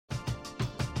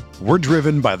We're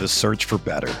driven by the search for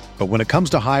better. But when it comes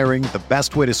to hiring, the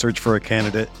best way to search for a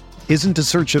candidate isn't to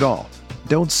search at all.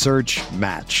 Don't search,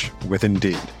 match with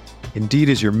Indeed. Indeed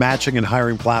is your matching and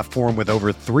hiring platform with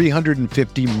over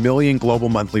 350 million global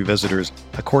monthly visitors,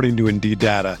 according to Indeed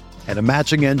data, and a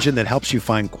matching engine that helps you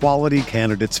find quality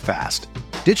candidates fast.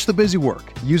 Ditch the busy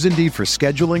work. Use Indeed for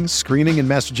scheduling, screening, and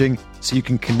messaging so you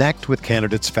can connect with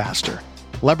candidates faster.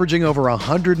 Leveraging over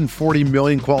 140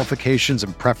 million qualifications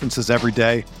and preferences every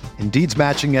day, Indeed's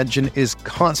matching engine is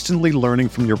constantly learning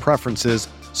from your preferences,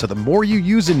 so the more you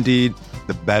use Indeed,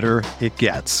 the better it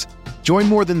gets. Join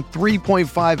more than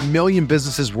 3.5 million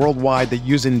businesses worldwide that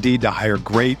use Indeed to hire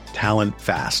great talent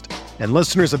fast. And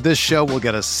listeners of this show will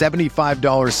get a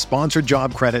 $75 sponsored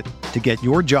job credit to get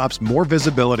your jobs more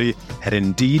visibility at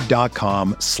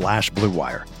Indeed.com/Blue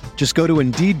Wire. Just go to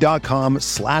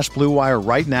Indeed.com/Blue Wire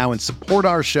right now and support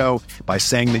our show by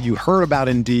saying that you heard about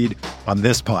Indeed on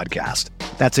this podcast.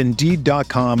 That's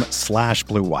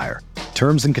Indeed.com/Blue Wire.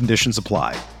 Terms and conditions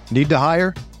apply. Need to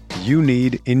hire? You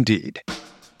need Indeed.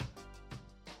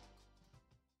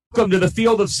 Welcome to the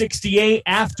Field of 68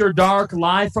 After Dark,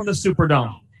 live from the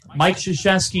Superdome. Mike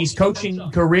Krzyzewski's coaching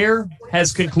career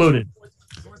has concluded.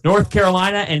 North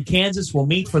Carolina and Kansas will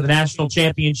meet for the national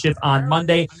championship on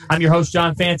Monday. I'm your host,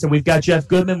 John Fanta. We've got Jeff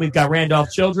Goodman. We've got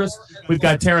Randolph Childress. We've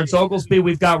got Terrence Oglesby.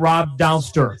 We've got Rob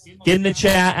Downster. Get in the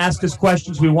chat. Ask us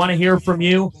questions. We want to hear from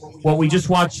you. What we just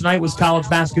watched tonight was college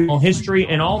basketball history,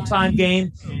 an all-time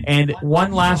game, and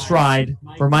one last ride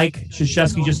for Mike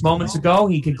Krzyzewski just moments ago.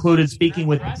 He concluded speaking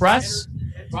with the press.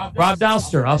 Rob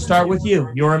Downster, I'll start with you.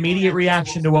 Your immediate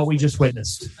reaction to what we just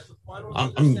witnessed.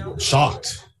 I'm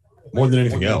shocked. More than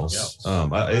anything else.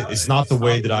 It's not the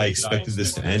way that I expected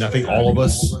this to end. I think all of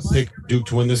us picked Duke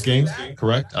to win this game,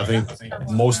 correct? I think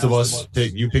most of us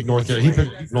picked North Carolina. He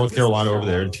picked North Carolina over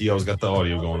there, and T.O.'s got the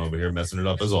audio going over here, messing it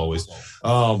up as always.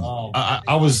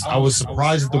 I was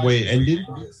surprised at the way it ended,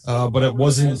 but it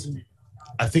wasn't.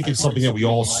 I think it's something that we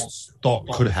all thought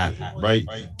could happen, right?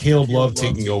 Caleb Love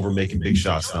taking over, making big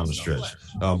shots down the stretch.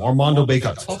 Armando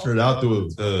Bacot toughing it out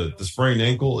through the sprained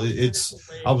ankle.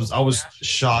 I was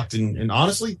shocked and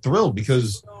honestly thrilled,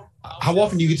 because how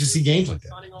often do you get to see games like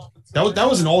that? That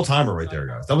was an all-timer right there,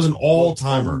 guys. That was an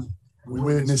all-timer. We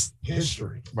witnessed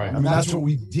history. Right. I mean, that's what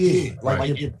we did.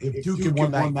 Like, if Duke had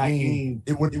won that game,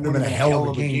 it would have been a hell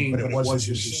of a game, but it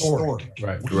wasn't historic.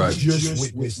 Right. We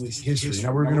just witnessed history.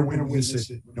 Now, we're going to witness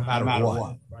it no matter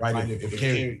what. Right? If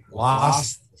K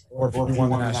lost or if we won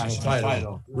the national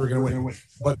title, we're going to win.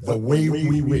 But the way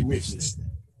we witnessed it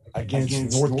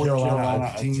against North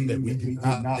Carolina, a team that we did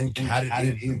not think had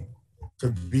it in him, to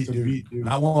beat Duke,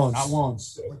 not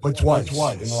once, but twice in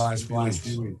the last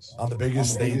few weeks on the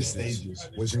biggest stages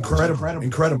was incredible.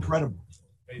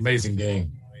 Amazing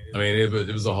game. I mean,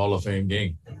 it was a Hall of Fame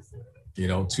game. You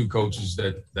know, two coaches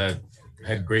that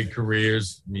had great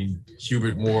careers. I mean,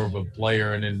 Hubert more of a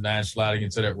player, and then Nash sliding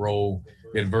into that role.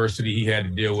 The adversity he had to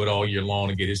deal with all year long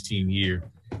to get his team here.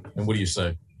 And what do you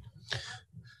say?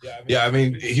 Yeah, I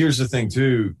mean, here's the thing,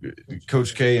 too.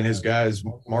 Coach K and his guys,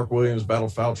 Mark Williams,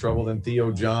 battled foul trouble, then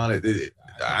Theo John.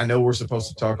 I know we're supposed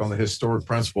to talk on the historic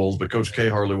principles, but Coach K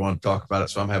hardly wanted to talk about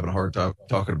it, so I'm having a hard time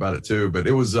talking about it, too. But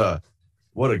it was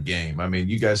what a game. I mean,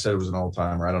 you guys said it was an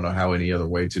all-timer. I don't know how any other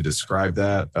way to describe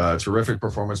that. Terrific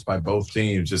performance by both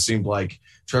teams. It seemed like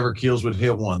Trevor Keels would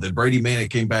hit one, then Brady Manick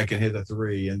came back and hit a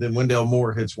three, and then Wendell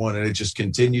Moore hits one, and it just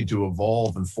continued to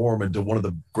evolve and form into one of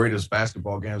the greatest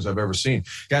basketball games I've ever seen.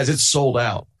 Guys, it's sold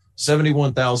out.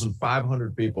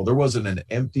 71,500 people. There wasn't an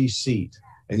empty seat,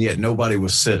 and yet nobody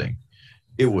was sitting.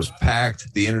 It was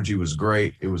packed. The energy was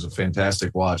great. It was a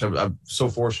fantastic watch. I'm so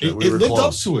fortunate. It lived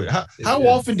up to it. How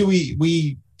often do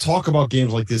we talk about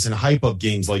games like this and hype up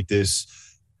games like this?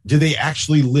 Do they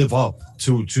actually live up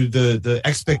to the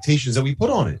expectations that we put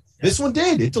on it? This one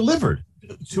did. It delivered.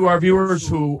 To our viewers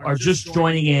who are just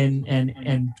joining in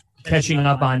and catching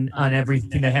up on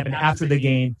everything that happened after the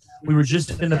game, we were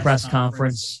just in the press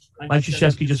conference. Mike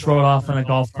Krzyzewski just rode off on a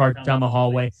golf cart down the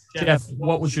hallway. Jeff,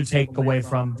 what was your takeaway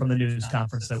from the news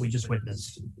conference that we just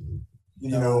witnessed?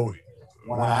 You know,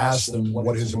 when I asked him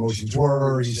what his emotions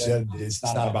were, he said, it's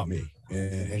not about me.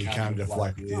 And he kind of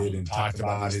deflected and talked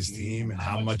about his team and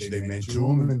how much they meant to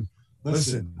him. And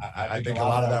listen, I think a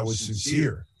lot of that was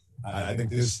sincere. I think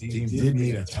this team did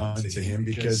mean a ton to him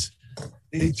because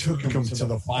they took him to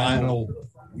the final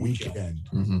weekend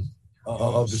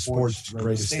of the sport's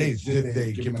greatest stage. Did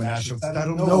they give him a national title? I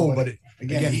don't know, but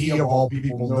again, he of all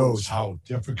people knows how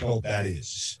difficult that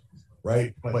is,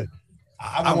 right? But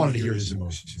I wanted to hear his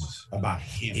emotions about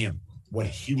him, what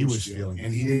he was feeling,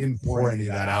 and he didn't pour any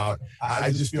of that out. I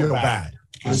just feel bad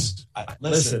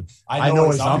Listen, I know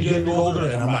as I'm getting older,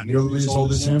 and I'm not nearly as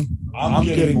old as him, I'm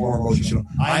getting more emotional.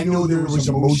 I know there was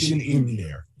emotion in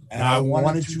there, and I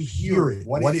wanted to hear it,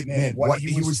 what it meant, what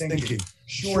he was thinking.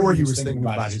 Sure, he was thinking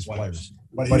about his players,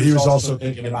 but he was also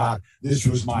thinking about this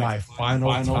was my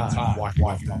final time walking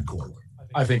off that court.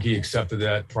 I think he accepted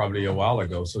that probably a while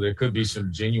ago, so there could be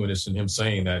some genuineness in him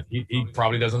saying that. He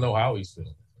probably doesn't know how he's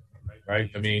feeling, right?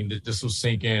 I mean, this will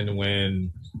sink in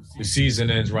when the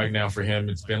season ends right now for him.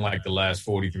 It's been like the last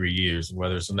 43 years,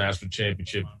 whether it's a national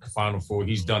championship, Final Four,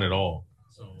 he's done it all.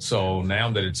 So now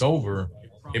that it's over,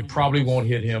 it probably won't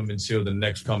hit him until the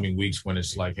next coming weeks when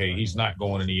it's like, hey, he's not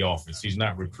going in the office. He's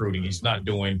not recruiting. He's not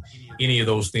doing any of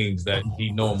those things that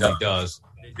he normally does.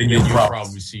 Then you'll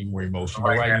probably see more emotion.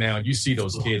 But right now, you see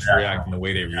those kids reacting the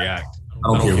way they react.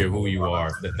 I don't care who you are.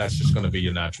 That's just going to be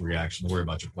your natural reaction. Don't worry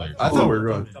about your players. I thought we were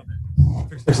going.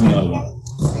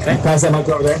 Okay, pass that mic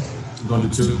over there. I'm going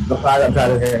to two. I'm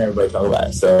tired of hearing everybody talk about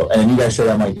it. So, and you guys share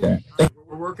that mic there.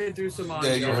 We're working through some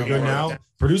audio. Are we good now?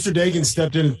 Producer Dagan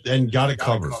stepped in and got it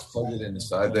covered. Plug it in the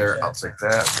side there. I'll take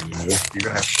that. You're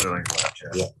going to have to put it on your lap,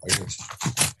 Chad. Yeah.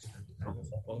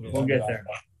 We'll get there.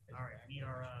 All right.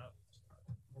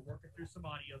 We're working through some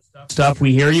audio stuff.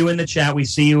 We hear you in the chat. We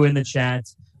see you in the chat.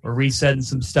 We're resetting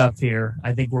some stuff here.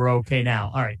 I think we're okay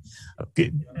now. All right.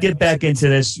 Get back into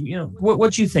this. You know,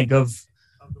 what you think of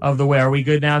the way? Are we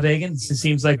good now, Dagan? It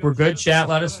seems like we're good. Chat,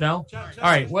 let us know. All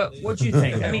right. What do you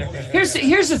think? I mean, here's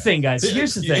the thing, guys.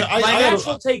 Here's the thing. My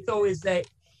natural take, though, is that,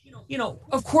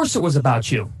 of course it was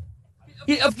about you.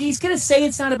 If he's going to say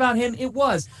it's not about him, it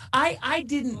was. I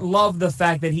didn't love the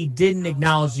fact that he didn't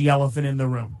acknowledge the elephant in the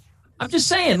room. I'm just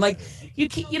saying, like,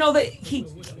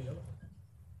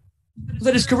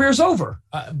 that his career's over.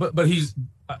 But he's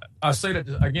I say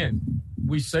that again.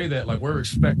 We say that like we're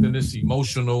expecting this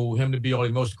him to be all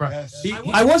emotional. Yes.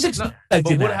 I was expecting that.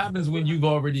 But what happens when you've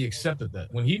already accepted that?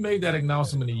 When he made that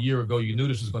announcement a year ago, you knew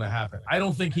this was going to happen. I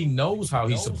don't think he knows how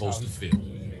he's supposed to feel.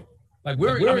 Like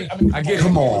I get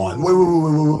come on,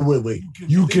 wait.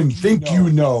 You can think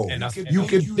you know. You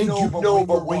can think you know,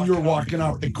 but when you're walking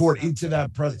off the court into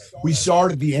that press, we saw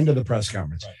it at the end of the press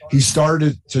conference. He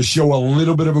started to show a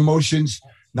little bit of emotions,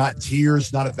 not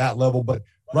tears, not at that level, but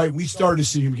right, we started to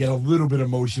see him get a little bit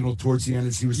emotional towards the end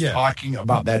as he was talking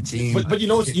about that team. But you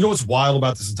know what's wild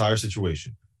about this entire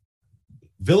situation?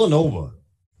 Villanova,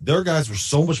 their guys were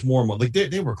so much more like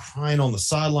they were crying on the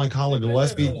sideline, Colin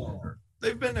Gillespie.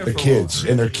 They've been there for kids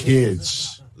and their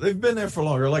kids. They've been there for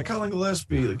longer. Like Colin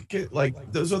Gillespie, like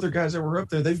those other guys that were up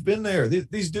there, they've been there.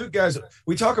 These dude guys,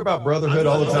 we talk about brotherhood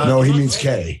all the time. No, he means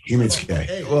K. He means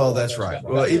K. Well, that's right.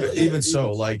 Well, even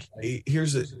so, like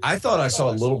I thought I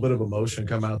saw a little bit of emotion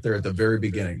come out there at the very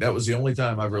beginning. That was the only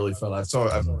time I really felt. I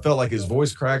felt like his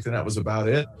voice cracked, and that was about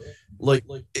it.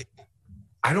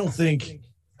 I don't think.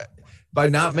 By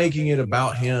not making it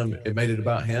about him, it made it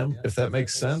about him, if that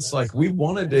makes sense. Like we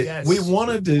wanted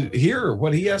to hear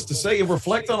what he has to say and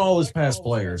reflect on all his past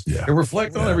players and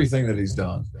reflect on everything that he's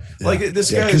done. Yeah. Like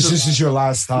this guy, because this is your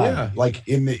last time. Yeah. Like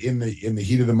in the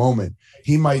heat of the moment,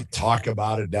 he might talk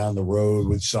about it down the road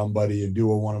with somebody and do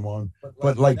a one-on-one.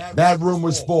 But like that room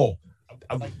was full.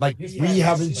 Like we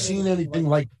haven't seen anything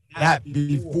like that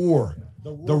before.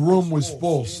 The room was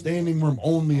full, standing room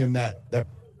only in that.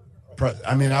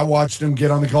 I mean, I watched him get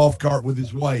on the golf cart with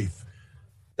his wife.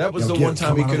 That was the one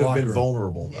time he could have been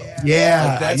vulnerable, though.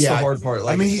 Yeah. That's the hard part.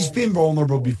 I mean, he's been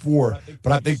vulnerable before,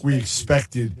 but I think we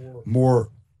expected more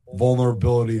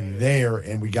vulnerability there,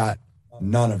 and we got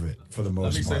none of it for the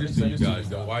most part. Let me say this to you guys,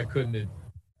 though. Why couldn't it?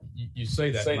 You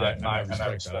say that, and I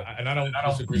respect that. And I don't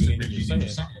disagree with anything you're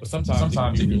saying, but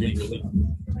sometimes it can be relief.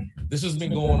 This has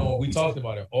been going on. We talked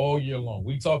about it all year long.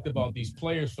 We talked about these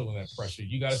players feeling that pressure.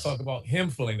 You got to talk about him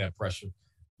feeling that pressure.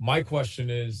 My question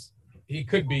is,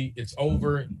 it's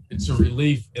over, it's a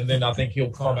relief, and then I think he'll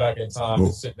come back in time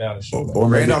to sit down and show or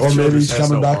maybe he's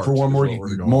coming back for one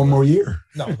more year.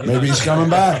 No, maybe he's coming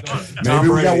back. Maybe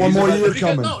we got one more year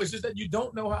coming. No, it's just that you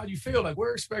don't know how you feel. Like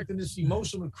we're expecting this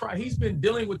emotional cry. He's been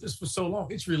dealing with this for so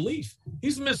long. It's relief.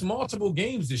 He's missed multiple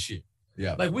games this year.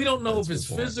 Yeah. Like we don't know if it's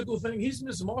physical thing. He's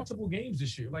missed multiple games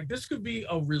this year. Like this could be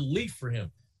a relief for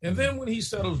him. And then when he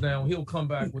settles down, he'll come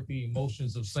back with the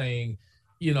emotions of saying,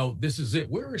 this is it.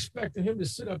 We're expecting him to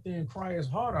sit up there and cry his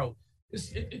heart out.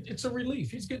 It's a relief.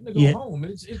 He's getting to go home.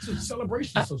 And it's a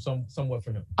celebration somewhat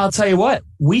for him. I'll tell you what,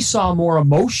 we saw more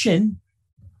emotion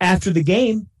after the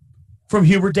game from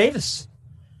Hubert Davis,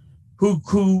 who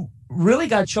really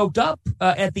got choked up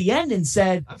at the end and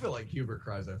said, I feel like Hubert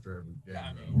cries after every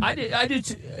game. I did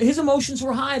too. His emotions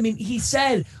were high. I mean, he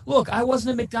said, look, I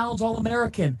wasn't a McDonald's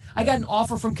All-American. I got an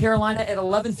offer from Carolina at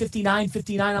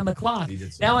 11:59 on the clock.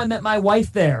 Now I met my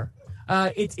wife there.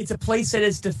 It's a place that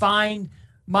has defined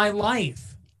my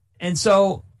life. And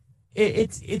so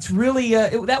it's really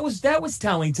that was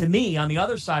telling to me on the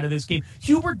other side of this game.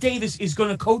 Hubert Davis is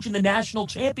going to coach in the national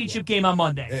championship game on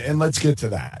Monday. And let's get to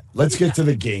that. Let's get to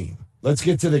the game. Let's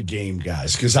get to the game,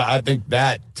 guys, because I think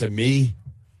that, to me,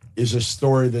 is a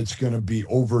story that's going to be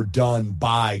overdone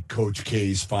by Coach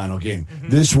K's final game. Mm-hmm.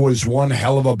 This was one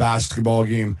hell of a basketball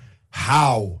game.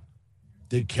 How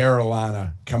did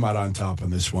Carolina come out on top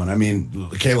in this one? I mean,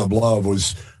 Caleb Love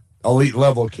was elite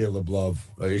level Caleb Love,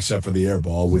 except for the air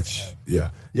ball, which,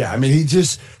 yeah. I mean,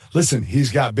 he's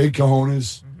got big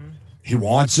cojones. Mm-hmm. He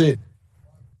wants it.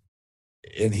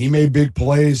 And he made big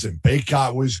plays, and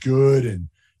Baycott was good. And,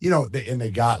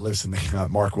 they got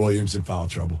Mark Williams in foul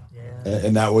trouble. Yeah.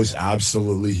 And that was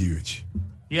absolutely huge.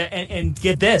 Yeah, and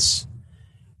get this.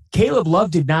 Caleb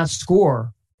Love did not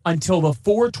score until the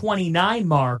 4:29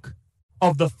 mark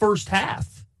of the first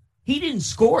half. He didn't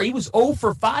score. He was 0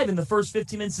 for 5 in the first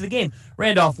 15 minutes of the game.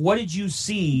 Randolph, what did you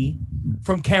see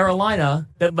from Carolina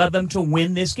that led them to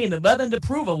win this game, that led them to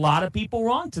prove a lot of people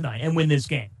wrong tonight and win this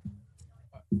game?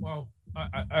 Well,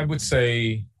 I would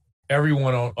say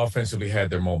everyone offensively had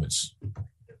their moments.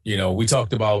 We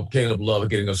talked about Caleb Love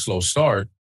getting a slow start,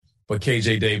 but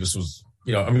KJ Davis was,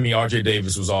 RJ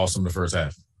Davis was awesome the first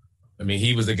half. I mean,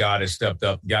 he was the guy that stepped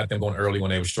up, got them going early when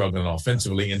they were struggling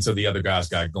offensively until the other guys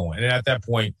got going. And at that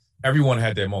point, everyone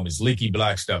had their moments. Leaky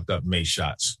Black stepped up and made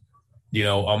shots.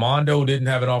 Armando didn't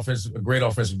have a great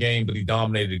offensive game, but he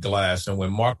dominated the glass. And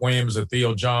when Mark Williams or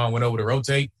Theo John went over to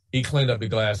rotate, he cleaned up the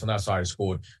glass, and that's how he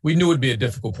scored. We knew it'd be a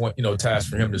difficult task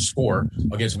for him to score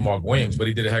against Mark Williams, but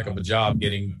he did a heck of a job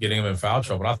getting him in foul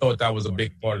trouble. And I thought that was a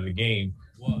big part of the game,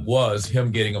 was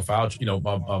him getting a foul.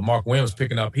 Mark Williams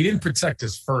picking up. He didn't protect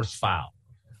his first foul.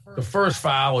 The first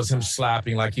foul was him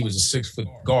slapping like he was a 6-foot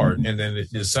guard, and then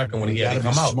the second one he had to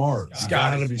come out. Smart. You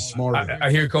got to be smart. I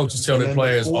hear coaches tell their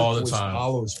players all the time.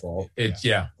 Paulo's fault.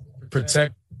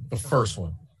 Protect the first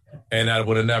one. And that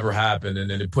would have never happened. And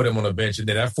then they put him on the bench. And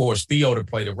then that forced Theo to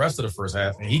play the rest of the first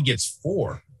half. And he gets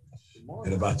 4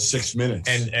 in about 6 minutes.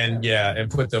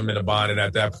 And put them in a bind. And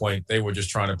at that point, they were just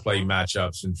trying to play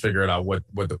matchups and figure it out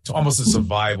almost a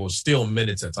survival, still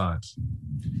minutes at times.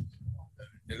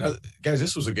 Guys,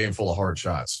 this was a game full of hard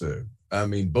shots, too. I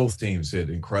mean, both teams hit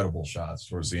incredible shots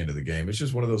towards the end of the game. It's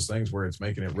just one of those things where it's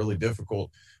making it really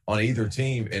difficult on either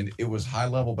team. And it was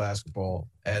high-level basketball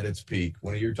at its peak.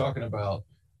 When you're talking about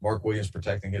Mark Williams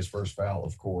protecting his first foul,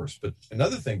 of course. But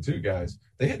another thing, too, guys,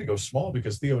 they had to go small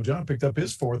because Theo John picked up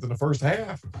his 4th in the first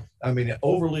half. I mean, an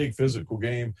overly physical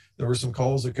game. There were some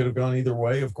calls that could have gone either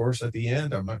way, of course, at the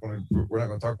end. We're not going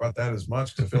to talk about that as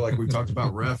much because I feel like we've talked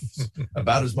about refs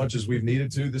about as much as we've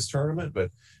needed to this tournament. But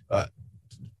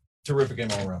terrific game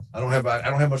all around. I don't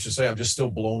have much to say. I'm just still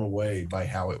blown away by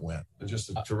how it went. It's just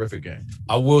a terrific game.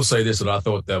 I will say this, that I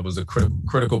thought that was a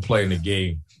critical play in the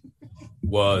game.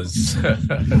 Was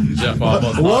Jeff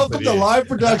almost welcome to live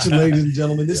production, ladies and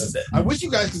gentlemen. I wish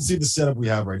you guys could see the setup we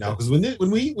have right now, because when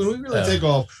we really take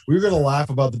off, we were going to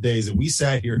laugh about the days that we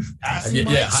sat here passing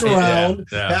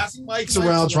mics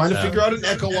around, trying to figure out an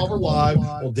echo while we're live,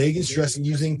 while Dagan's stressing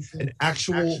using an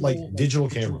actual digital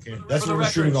camera. That's what we're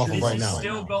shooting off of right now.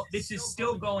 This is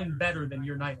still going better than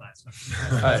your night last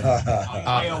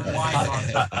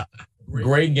night.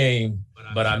 Great game,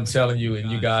 but I'm telling you, and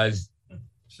you guys,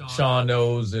 Sean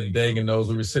knows and Dagan knows,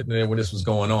 we were sitting there when this was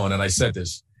going on, and I said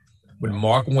this. When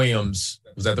Mark Williams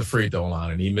was at the free throw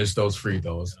line and he missed those free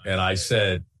throws, and I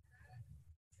said,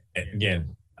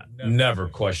 again, never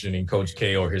questioning Coach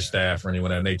K or his staff or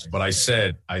anyone of that nature, but I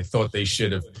said I thought they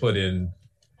should have put in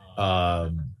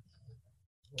I'm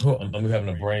having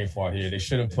a brain fart here. They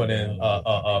should have put in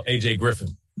AJ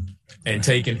Griffin and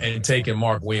taken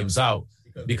Mark Williams out,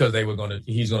 because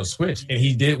he's gonna switch. And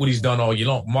he did what he's done all year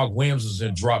long. Mark Williams was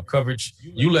in drop coverage.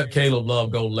 You let Caleb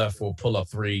Love go left for a pull-up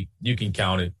 3, you can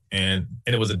count it, and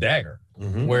it was a dagger.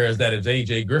 Mm-hmm. Whereas that if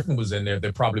AJ Griffin was in there,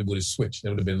 they probably would have switched. It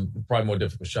would have been probably a more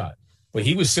difficult shot. But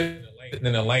he was sitting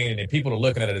in the lane, and people are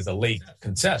looking at it as a late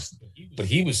contest. But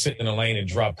he was sitting in the lane and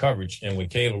drop coverage. And when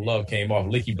Caleb Love came off,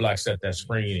 Leaky Black set that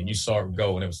screen, and you saw it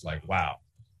go, and it was like, wow.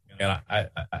 And I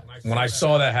when I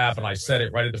saw that happen, I said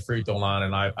it right at the free throw line,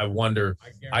 and I wonder,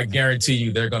 I guarantee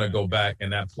you they're going to go back,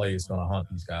 and that play is going to haunt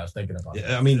these guys thinking about it.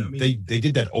 I mean, they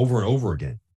did that over and over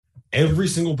again. Every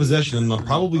single possession in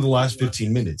probably the last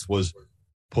 15 minutes was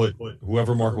put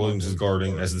whoever Mark Williams is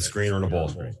guarding as the screener and a ball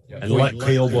screen, and let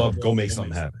Caleb Love go make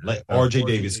something happen. Let RJ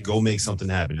Davis go make something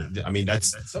happen. I mean,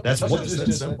 that's what it's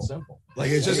just simple. Like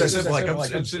it's just that simple. Like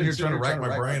I'm sitting here trying to rack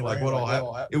my brain. Like what all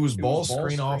happened? It was ball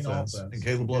screen offense, and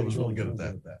Caleb Love was really good at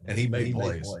that, and he made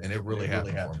plays, and it really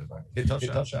happened for him. Hit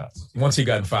tough shots. Once he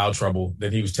got in foul trouble,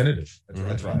 then he was tentative.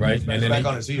 That's right. Right, and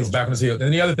then he was back on his heels.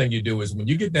 And the other thing you do is when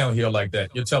you get downhill like that,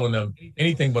 you're telling them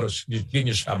anything but you're getting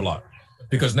your shot blocked.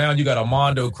 Because now you got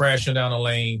Armando crashing down the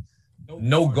lane.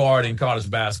 No guard in college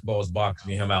basketball is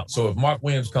boxing him out. So if Mark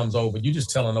Williams comes over, you're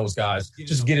just telling those guys,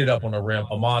 just get it up on the rim.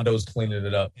 Armando's cleaning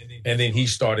it up. And then he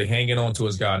started hanging on to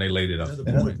his guy, and they laid it up.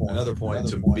 Another point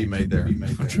to be made there.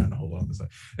 I'm trying to hold on to that.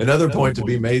 Another point to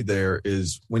be made there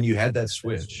is when you had that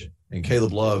switch and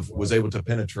Caleb Love was able to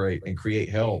penetrate and create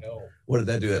help, what did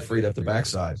that do? That freed up the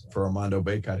backside for Armando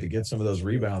Bacot to get some of those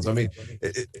rebounds. I mean,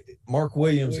 Mark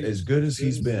Williams, as good as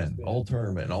he's been all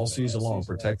tournament and all season long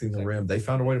protecting the rim, they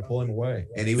found a way to pull him away,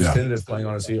 and he was tentative playing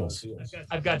on his heels.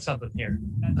 I've got something here.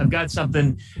 I've got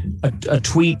something, a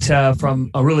tweet from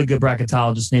a really good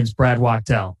bracketologist named Brad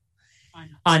Wachtel.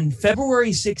 On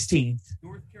February 16th,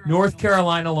 North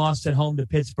Carolina lost at home to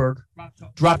Pittsburgh,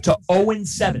 dropped to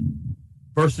 0-7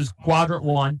 versus Quadrant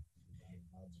 1,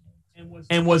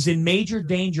 and was in major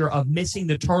danger of missing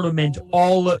the tournament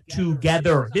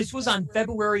altogether. This was on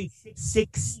February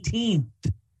 16th.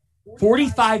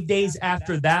 45 days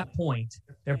after that point,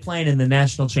 they're playing in the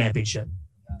national championship.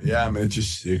 Yeah, I mean,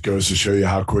 it goes to show you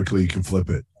how quickly you can flip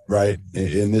it, right?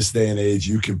 In this day and age,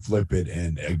 you can flip it.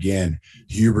 And again,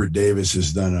 Hubert Davis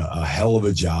has done a hell of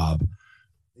a job.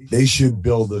 They should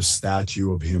build a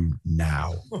statue of him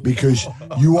now, because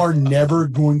you are never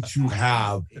going to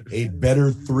have a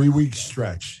better 3-week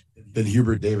stretch than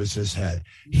Hubert Davis has had.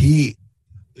 I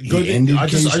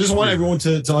just want everyone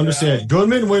to understand.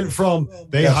 Goodman went from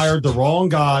they hired the wrong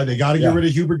guy, they got to get rid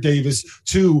of Hubert Davis,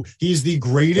 to he's the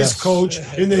greatest coach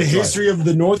in the history of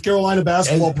the North Carolina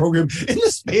basketball program in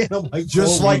the span of like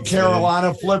just like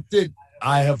Carolina flipped it.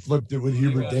 I have flipped it with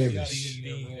Hubert Davis.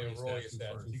 They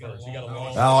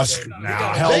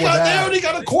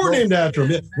got a court named after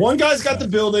him. One guy's got the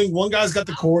building, one guy's got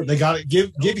the court. They got to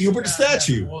give Hubert a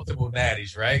statue. Multiple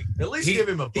natties, right? At least give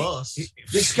him a bus.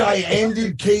 This guy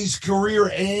ended K's career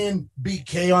and beat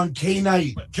K on K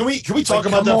night. Can we talk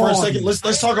about that for a second?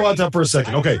 Let's talk about that for a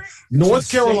second. Okay, North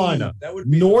Carolina. That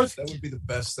would be the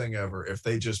best thing ever if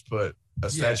they just put a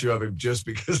statue of him just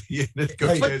because he ended.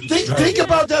 Think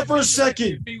about that for a second.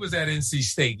 If he was at NC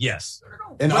State, yes.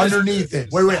 And underneath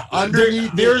it,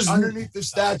 underneath the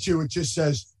statue, it just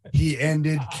says he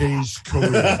ended K's career.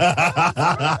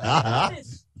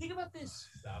 Think about this.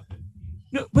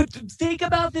 No, but think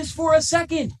about this for a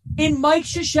second. In Mike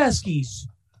Krzyzewski's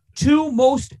 2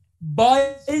 most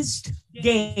buzzed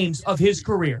games of his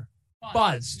career,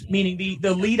 buzzed, meaning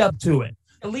the lead up to it.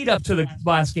 The lead up to the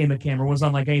last game at Cameron was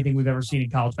unlike anything we've ever seen in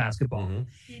college basketball.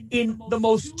 Mm-hmm. In the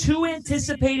most 2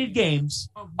 anticipated games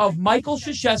of Michael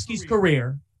Krzyzewski's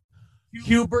career,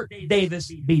 Hubert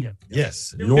Davis beat him.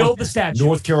 Yes. Build the statue.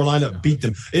 North Carolina beat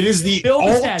them. It is the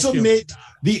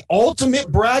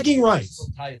ultimate bragging rights.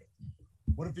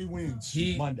 What if he wins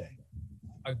Monday?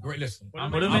 Listen,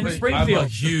 I'm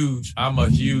a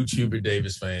huge Hubert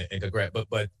Davis fan, and congrats.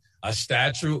 But a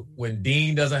statue when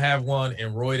Dean doesn't have one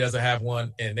and Roy doesn't have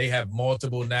one, and they have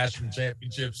multiple national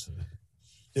championships.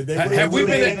 Did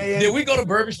we go to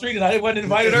Bourbon Street and I wasn't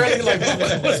invited earlier? Like,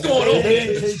 what's going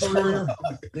on?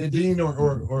 Did Dean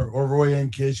or Roy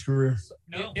end K's career?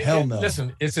 Hell no.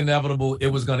 Listen, it's inevitable. It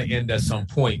was going to end at some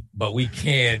point, but we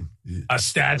can't. A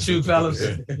statue, fellas.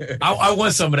 I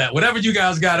want some of that. Whatever you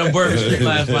guys got on Bourbon Street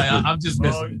last night, I'm just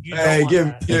missing. Hey,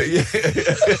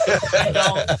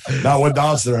 not what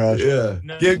Dawson had. Yeah,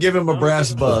 no, give him a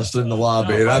brass bust in the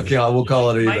lobby, and we'll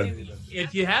call it even.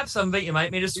 If you have some of it, you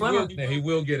might need a swimmer. He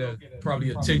will get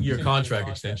probably a 10-year contract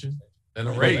extension and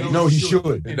a raise. No, he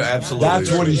should. Absolutely,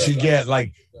 that's what he should get.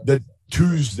 Like the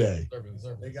Tuesday,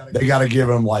 they got to give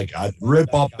him like a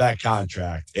rip up that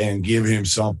contract and give him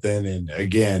something. And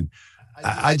again,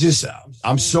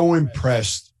 I'm so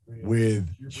impressed with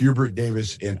Hubert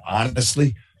Davis, and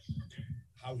honestly,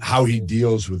 how he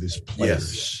deals with his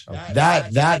players. Yes.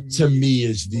 That to me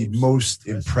is the most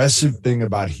impressive thing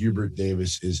about Hubert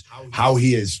Davis, is how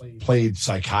he has played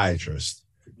psychiatrist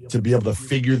to be able to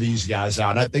figure these guys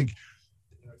out. And I think,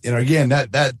 again,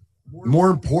 that more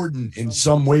important in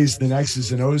some ways than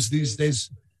X's and O's these days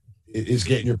is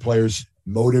getting your players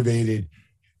motivated,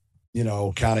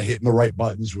 kind of hitting the right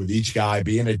buttons with each guy,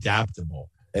 being adaptable.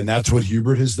 And that's what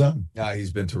Hubert has done. Yeah,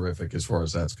 he's been terrific as far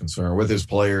as that's concerned with his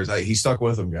players. He stuck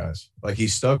with them, guys. Like he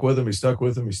stuck with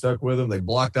them. They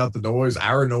blocked out the noise,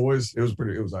 our noise. It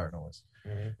was our noise.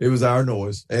 Mm-hmm. It was our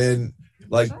noise. And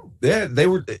they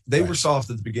were soft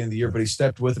at the beginning of the year, but he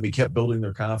stepped with them. He kept building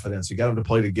their confidence. He got them to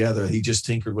play together. He just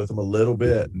tinkered with them a little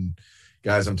bit. And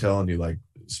guys, I'm telling you, like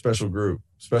special group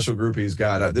he's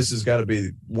got. This has got to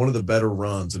be one of the better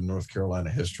runs in North Carolina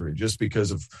history, just because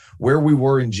of where we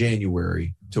were in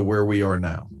January to where we are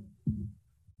now.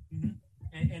 Mm-hmm.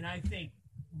 And I think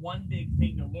one big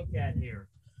thing to look at here,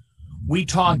 we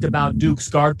talked about Duke's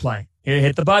guard play. Here,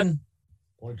 hit the button.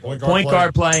 Point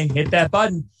guard play. Hit that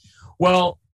button.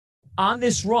 Well, on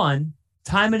this run,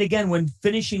 time and again, when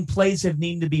finishing plays have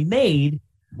needed to be made,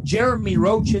 Jeremy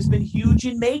Roach has been huge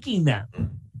in making them.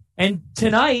 And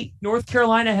tonight, North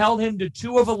Carolina held him to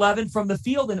 2 of 11 from the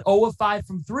field and 0 of 5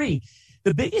 from 3.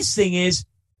 The biggest thing is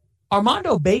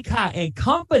Armando Bacot and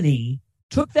company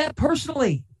took that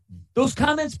personally. Those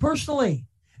comments personally.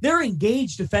 They're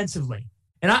engaged defensively.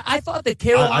 And I thought that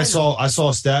Carolina... I saw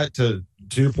a stat to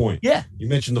your point. Yeah. You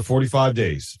mentioned the 45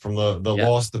 days from the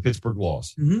loss, the Pittsburgh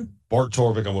loss. Mm-hmm. Bart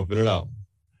Torvik, I'm whipping it out.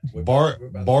 Bart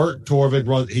Torvik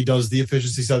runs. He does the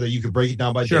efficiency side that you could break it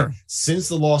down by day. Since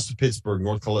the loss to Pittsburgh,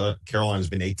 North Carolina has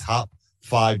been a top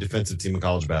 5 defensive team in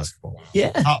college basketball. Yeah,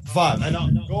 top 5. I know.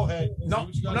 Go ahead. No.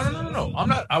 I'm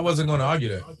not. I wasn't going to argue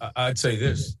that. I'd say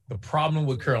this: the problem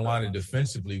with Carolina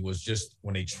defensively was just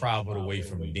when they traveled away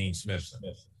from Dean Smith.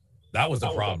 That was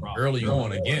the problem early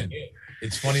on. Again,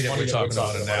 it's funny that we're talking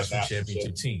about a national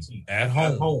championship team at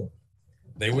home.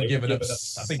 They were giving up,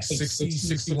 I think,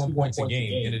 61 points a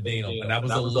game in the Dino, and that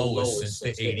was the lowest since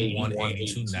the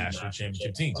 81-82 national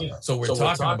championship team. So we're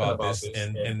talking about this,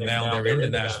 and now they're in the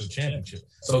national championship.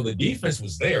 So the defense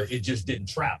was there; it just didn't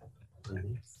travel.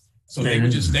 So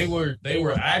they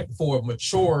were acting for a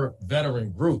mature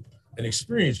veteran group, an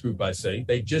experienced group, I say.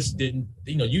 They just didn't.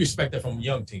 You expect that from a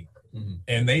young team,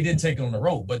 and they didn't take it on the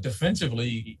road. But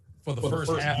defensively, for the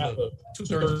first half of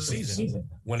 2/3 of the season,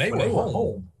 when they were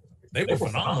home. They were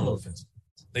phenomenal offensive.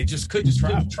 They just couldn't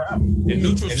travel. In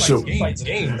neutral sites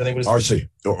games. RC,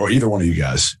 or either one of you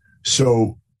guys.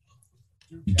 So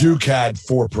Duke had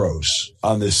 4 pros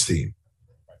on this team.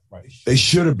 They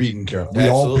should have beaten Carolina. We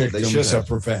all picked them except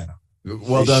for Fana.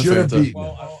 Well done, should have beaten.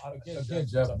 Well, again,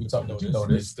 Jeff, we talked about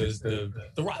this. There's the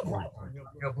rivalry.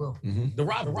 Mm-hmm. The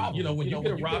rivalry. When you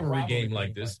get a rivalry game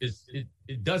like this,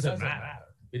 it doesn't matter.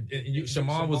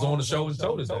 Shaman was on the show and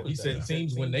told us that. He said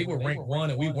teams, when they were ranked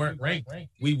 1 and we weren't ranked,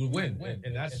 we would win.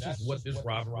 And that's just what this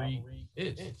rivalry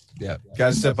is. Yeah,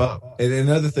 guys, step up. And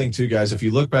another thing, too, guys, if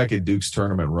you look back at Duke's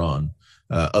tournament run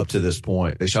up to this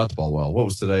point, they shot the ball well. What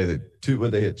was today?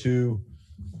 They hit 2?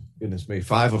 Goodness me,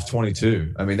 5 of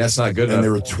 22. I mean, that's not good enough. And they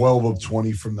were 12 of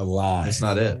 20 from the line. That's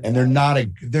not it. And they're not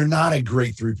a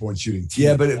great 3-point shooting team.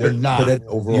 Yeah, but they're not.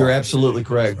 Overall. You're absolutely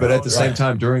correct. But at the same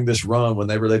time, during this run, when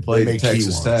they played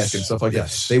Texas Tech and stuff like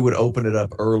that, they would open it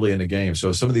up early in the game.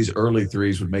 So some of these early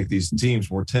threes would make these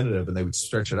teams more tentative, and they would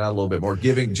stretch it out a little bit more,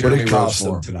 giving Jeremy Roach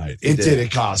more tonight.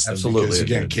 It cost them. Absolutely. Because,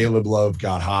 again, Caleb Love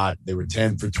got hot. They were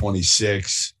 10 for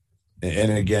 26.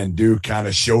 And again, Duke kind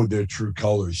of showed their true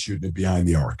colors shooting it behind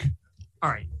the arc.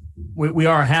 All right. We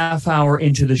are a half hour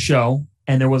into the show,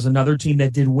 and there was another team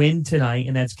that did win tonight,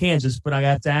 and that's Kansas. But I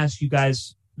have to ask you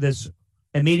guys this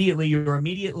immediately, your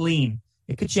immediate lean.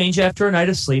 It could change after a night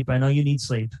of sleep. I know you need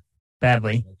sleep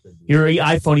badly. Your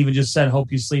iPhone even just said,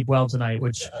 hope you sleep well tonight,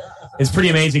 which is pretty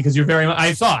amazing because you're very –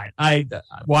 I saw it. I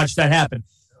watched that happen.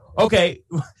 Okay,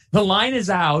 the line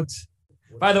is out.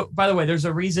 By the way, there's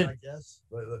a reason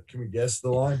 – Can we guess the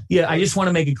line? Yeah, I just want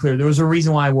to make it clear. There was a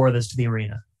reason why I wore this to the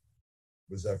arena.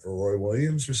 Was that for Roy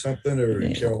Williams or something,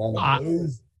 or Carolina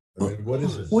Blues? I mean, what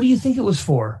is it? What do you think it was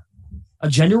for? A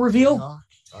gender reveal?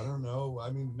 I don't know. I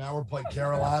mean, now we're playing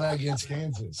Carolina against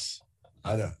Kansas.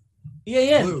 I don't.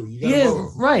 Yeah. Blue. You got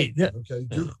blue. Right. Okay,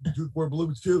 Duke wore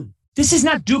blue too. This is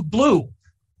not Duke blue. All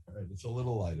right, it's a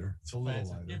little lighter. Give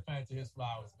Fanta his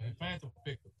flowers, man. Fanta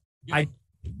picked him.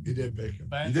 You did pick him.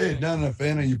 You did. No,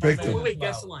 Fanta, you picked him. Wait,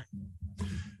 guess the line.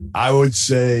 I would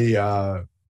say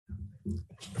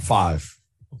 5.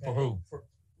 For who?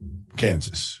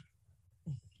 Kansas.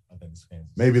 I think it's Kansas.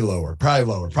 Maybe lower.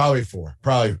 Probably 4.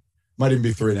 Probably might even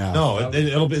be 3.5. No,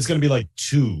 it's going to be like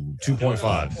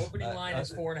 2.5. Opening line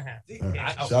is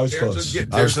 4.5. So I was close.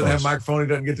 Terrence doesn't have microphone. He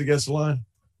doesn't get to guess the line.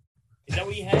 Is that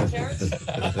what you had, Terrence?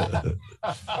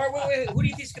 All right, wait. Who do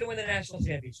you think is going to win the national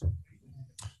championship?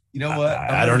 You know what?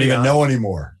 I don't even know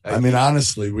anymore. I mean,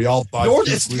 honestly, we all thought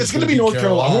it's going to be North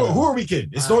Carolina. Who are we kidding?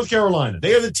 It's North Carolina.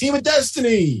 They are the team of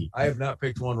destiny. I have not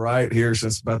picked one right here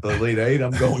since about the Elite Eight.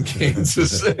 I'm going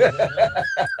Kansas.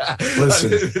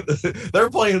 Listen, they're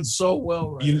playing so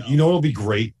well right now. You know what'll be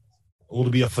great? It'll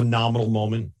be a phenomenal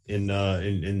moment in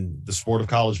the sport of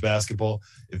college basketball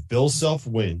if Bill Self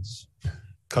wins,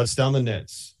 cuts down the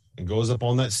nets, and goes up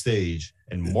on that stage.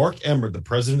 And Mark Emmert, the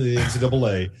president of the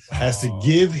NCAA, has to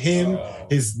give him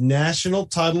his national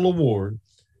title award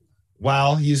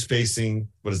while he's facing,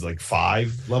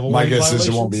 5 level. My guess is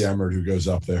it won't be Emmert who goes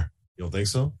up there. You don't think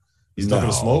so? He's ducking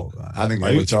the smoke? I think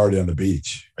Emmert's already on the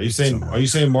beach. Are you saying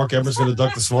Mark Emmert's going to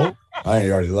duck the smoke? I think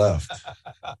he already left.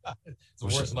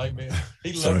 It's the worst nightmare.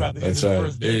 He So, left after that's the right.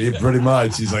 first day. He pretty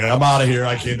much. He's like, I'm out of here.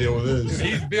 I can't deal with this.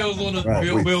 He's Bill's on the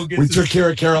Right. Bill gets We his- took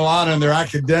care of Carolina and their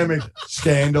academic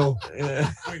scandal.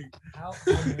 How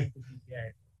did you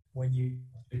get when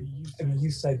you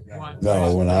said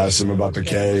No, when I asked him about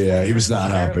Piquet, he was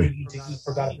not happy. He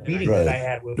forgot a meeting that I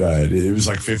had with Right. It was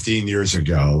like 15 years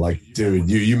ago. Like, dude,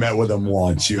 you met with him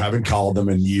once. You haven't called them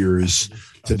in years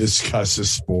to discuss a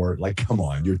sport. Like, come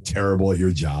on, you're terrible at your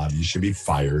job. You should be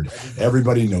fired.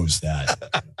 Everybody knows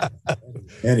that.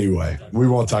 Anyway, we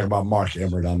won't talk about Mark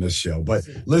Emmert on this show. But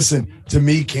listen, to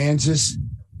me, Kansas,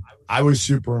 I was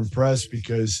super impressed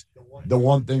because the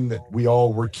one thing that we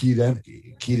all were keyed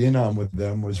in on with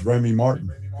them was Remy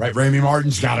Martin. Right? Remy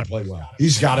Martin's got to play well.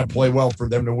 He's got to play well for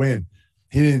them to win.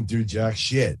 He didn't do jack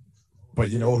shit. But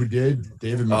you know who did?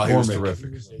 David McCormick. He was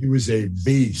terrific. He was a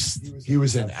beast. He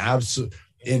was an absolute.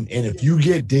 And if you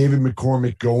get David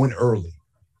McCormick going early,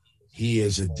 he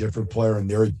is a different player and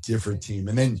they're a different team.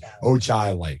 And then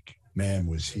Ochai, man,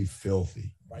 was he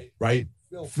filthy, right?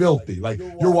 Filthy. Like,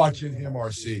 you're watching him,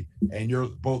 RC, and you're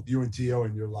both you and T.O.,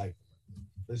 and you're like,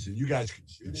 listen, you guys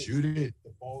can shoot it.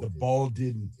 The ball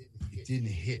didn't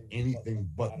hit anything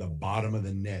but the bottom of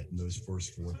the net in those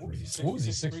first 4 threes. What was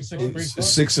he, 6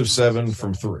 6 of 7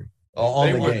 from 3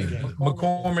 on the game.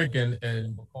 McCormick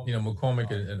and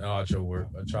McCormick and Archer were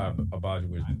about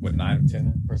with 9 and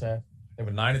 10 first half. They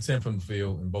were 9 and 10 from the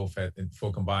field and both had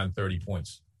for combined 30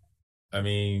 points. I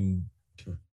mean,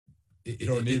 You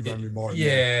don't need Remy Martin.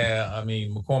 yeah. I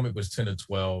mean, McCormick was 10 to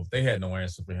 12. They had no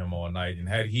answer for him all night, and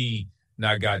had he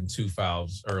not gotten 2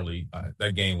 fouls early,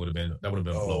 that game would have been a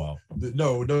blowout.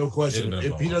 No question. It'd have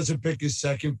been a If he blowout. doesn't pick his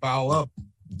second foul up,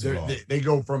 they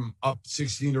go from up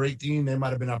 16 or 18. They might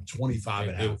have been up 25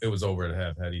 at half. It was over at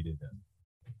half had he did that.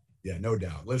 Yeah, no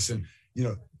doubt. Listen,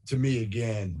 to me,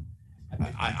 again,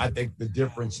 I think the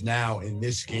difference now in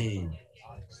this game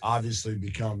obviously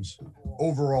becomes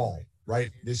overall,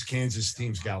 right? This Kansas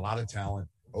team's got a lot of talent.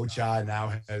 Ochai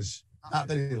now has, not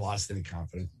that he lost any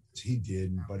confidence. He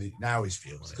didn't, but now he's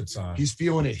feeling it. Good sign. He's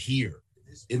feeling it here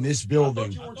in this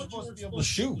building. You weren't supposed to be able to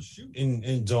shoot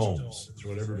in domes. That's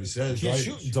what everybody says, He right?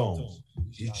 shoot in domes.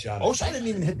 He shot it. Oshai didn't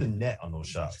even hit the net on those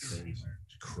shots.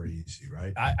 Crazy,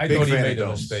 right? I Big thought he fan made of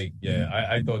a those. mistake. Yeah,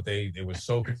 I thought they were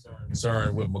so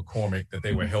concerned with McCormick that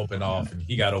they were helping off, and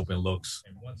he got open looks.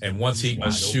 And once he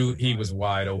was shoot, he was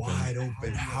wide open. Wide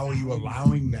open. How are you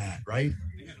allowing that, right?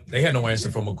 They had no answer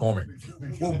for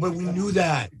McCormick. Well, but we knew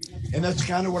that. And that's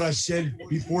kind of what I said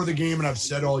before the game, and I've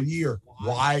said all year.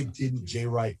 Why didn't Jay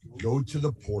Wright go to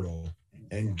the portal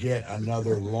and get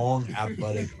another long,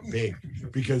 athletic big?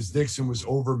 Because Dixon was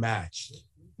overmatched.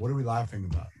 What are we laughing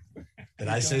about? Did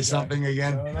I say something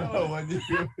again?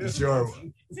 Sure.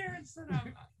 Darren said,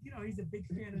 he's a big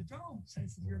fan of domes. I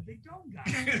said, you're a big dome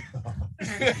guy.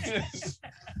 It's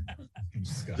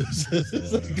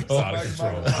out of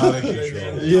control. Out of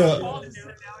control. Yeah.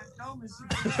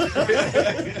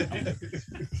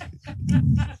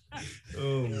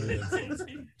 Oh,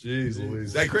 man. Jeez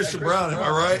Louise. Hey, Christian Brown, am I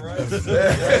right?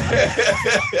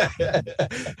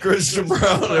 Christian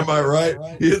Brown, am I right?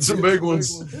 He hit some big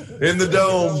ones in the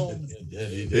dome.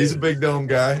 He's a big dome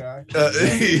guy.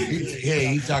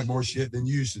 He talked more shit than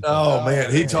you used to. Oh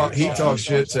man, he talked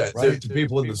shit to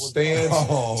people in the stands,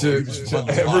 to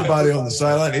everybody on the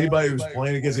sideline, anybody who was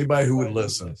playing against anybody who would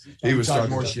listen. He was talking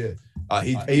talking more shit.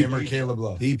 Him or Caleb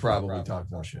Love. He probably talked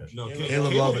more shit. No,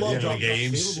 Caleb Love at the end of the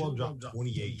games. Caleb Love dropped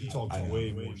 28. He talked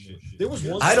way more shit. There was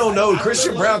one. I don't know.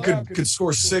 Christian Brown could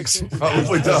score 6.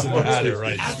 Probably doesn't matter,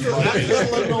 right? After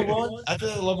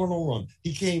that 11-0 run,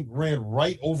 he ran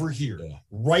right over here,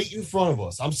 right in front of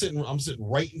us. I'm sitting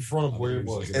right in front of where it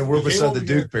was, And we're He came beside over the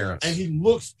here, Duke parents. and he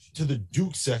looks to the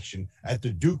Duke section at the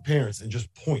Duke parents and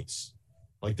just points.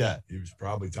 Like that. He was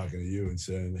probably talking to you and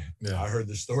saying, Yeah. I heard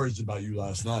the stories about you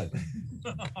last night.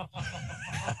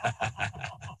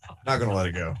 Not going to let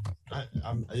it go.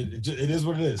 It is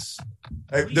what it is.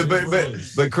 Hey,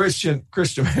 but Christian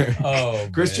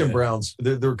Brown's,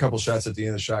 there were a couple shots at the end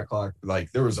of the shot clock.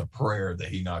 Like, there was a prayer that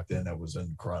he knocked in that was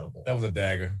incredible. That was a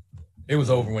dagger. It was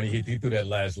over when he threw that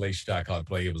last late shot clock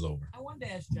play. It was over. I wanted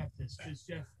to ask Jeff this because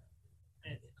Jeff.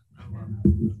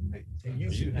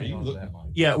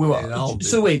 Yeah, we will.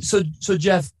 So wait, so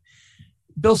Jeff,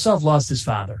 Bill Self lost his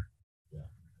father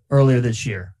earlier this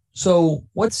year. So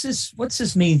what's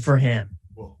this mean for him?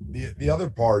 Well, the other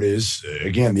part is,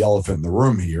 again, the elephant in the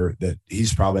room here that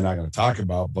he's probably not going to talk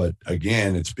about. But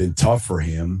again, it's been tough for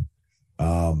him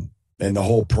and the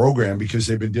whole program because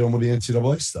they've been dealing with the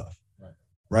NCAA stuff,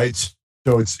 right?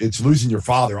 So it's losing your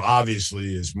father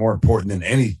obviously is more important than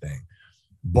anything.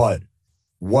 But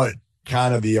what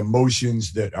kind of the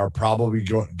emotions that are probably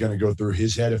going to go through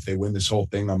his head if they win this whole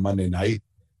thing on Monday night?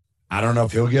 I don't know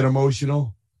if he'll get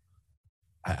emotional.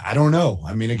 I don't know.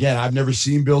 I mean, again, I've never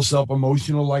seen Bill Self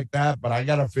emotional like that, but I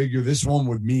got to figure this one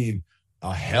would mean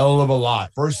a hell of a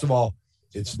lot. First of all,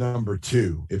 it's number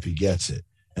 2 if he gets it.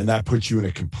 And that puts you in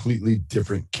a completely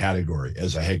different category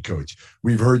as a head coach.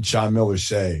 We've heard Sean Miller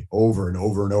say over and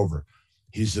over and over,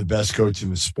 he's the best coach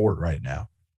in the sport right now.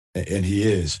 And he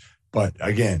is. But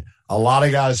again, a lot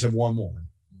of guys have won one.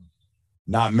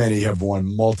 Not many have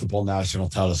won multiple national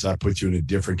titles. That puts you in a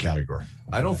different category.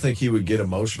 I don't think he would get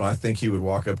emotional. I think he would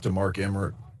walk up to Mark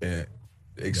Emmert,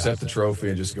 accept the trophy,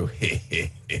 and just go,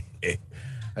 hey,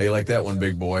 how you like that one,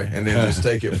 big boy? And then just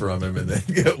take it from him and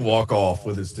then walk off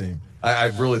with his team. I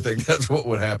really think that's what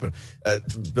would happen.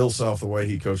 Bill Self, the way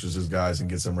he coaches his guys and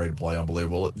gets them ready to play,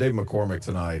 unbelievable. Dave McCormick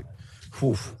tonight,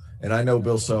 whew. And I know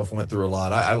Bill Self went through a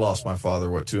lot. I lost my father,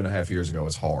 2.5 years ago.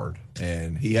 It's hard.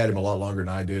 And he had him a lot longer than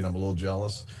I did. I'm a little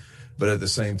jealous. But at the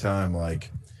same time, like,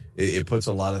 it puts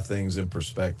a lot of things in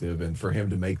perspective. And for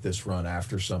him to make this run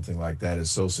after something like that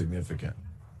is so significant.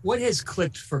 What has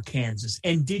clicked for Kansas?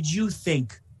 And did you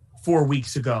think 4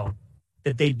 weeks ago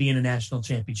that they'd be in a national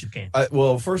championship game?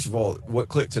 Well, first of all, what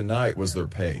clicked tonight was their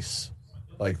pace.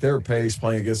 Like, their pace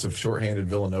playing against a shorthanded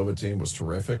Villanova team was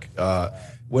terrific.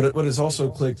 What has also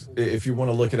clicked, if you want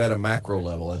to look at a macro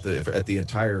level at the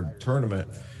entire tournament,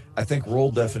 I think role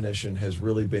definition has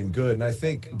really been good. And I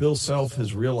think Bill Self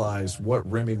has realized what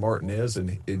Remy Martin is,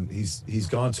 and he's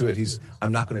gone to it.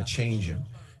 I'm not going to change him.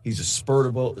 He's a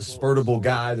spurtable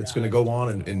guy that's going to go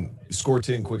on and score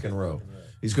 10 quick in a row.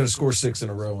 He's going to score 6 in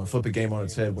a row and flip a game on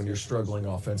its head when you're struggling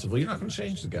offensively. You're not going to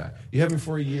change the guy. You have him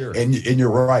for a year. And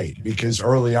you're right, because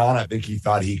early on, I think he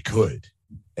thought he could.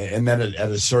 And then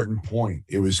at a certain point,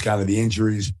 it was kind of the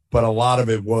injuries, but a lot of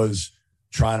it was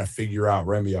trying to figure out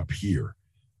Remy up here.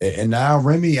 And now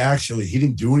Remy he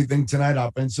didn't do anything tonight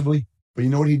offensively, but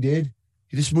you know what he did?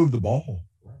 He just moved the ball.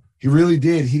 He really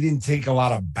did. He didn't take a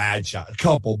lot of bad shots, a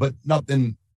couple, but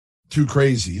nothing too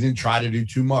crazy. He didn't try to do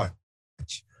too much.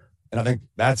 And I think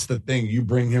that's the thing. You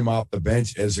bring him off the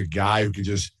bench as a guy who can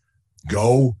just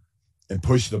go and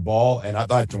push the ball. And I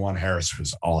thought DeJuan Harris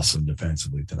was awesome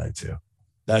defensively tonight too.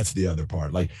 That's the other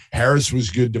part. Like, Harris was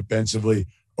good defensively.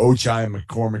 Ochai and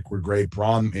McCormick were great.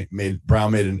 Brown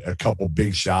made a couple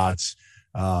big shots.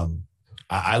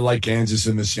 I like Kansas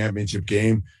in this championship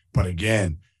game. But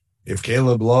again, if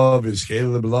Caleb Love is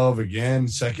Caleb Love again,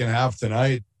 second half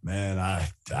tonight, man,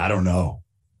 I don't know.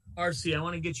 RC, I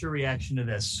want to get your reaction to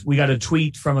this. We got a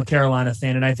tweet from a Carolina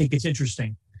fan, and I think it's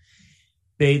interesting.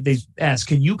 They asked,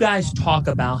 can you guys talk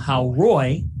about how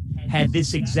Roy had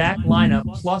this exact lineup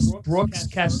plus Brooks,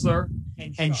 Kessler,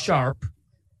 and Sharp,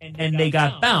 and they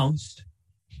got bounced?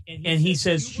 And he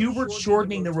says Hubert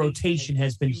shortening the rotation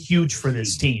has been huge for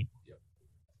this team.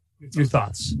 Your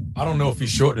thoughts? I don't know if he's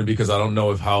shortening because I don't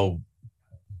know if how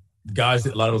a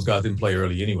lot of those guys didn't play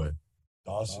early anyway.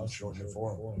 Dawson shortened it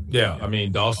for him. Yeah, I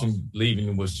mean, Dawson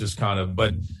leaving was just kind of,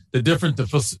 but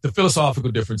the philosophical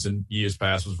difference in years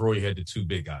past was Roy had the 2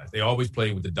 big guys. They always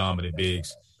played with the dominant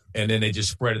bigs, and then they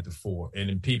just spread it to 4. And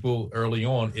then people early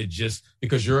on, it just,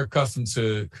 because you're accustomed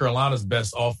to Carolina's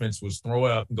best offense was throw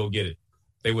it up and go get it.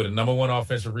 They were the number 1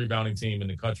 offensive rebounding team in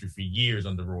the country for years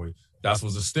under Roy. That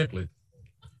was a stickler.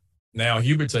 Now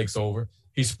Hubert takes over.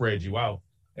 He spread you out.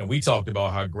 And we talked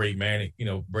about how great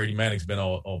Brady Mannick's been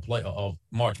all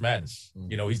March Madness.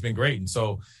 He's been great. And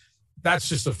so that's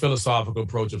just a philosophical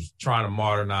approach of trying to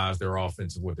modernize their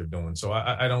offense of what they're doing. So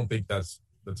I don't think that's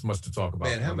much to talk about.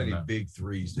 Man, how many big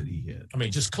threes did he hit? I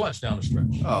mean, just clutch down the stretch.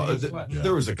 Oh,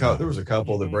 there was a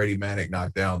couple that Brady Mannick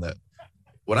knocked down that,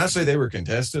 when I say they were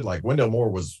contested, like Wendell Moore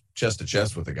was chest to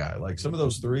chest with the guy. Like some of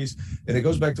those threes, and it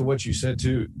goes back to what you said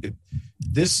too.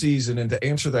 this season, and to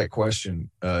answer that question,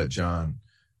 John,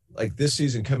 like this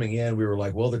season coming in, we were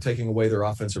like, well, they're taking away their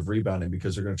offensive rebounding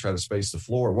because they're going to try to space the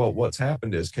floor. Well, what's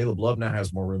happened is Caleb Love now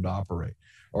has more room to operate.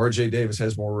 RJ Davis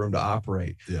has more room to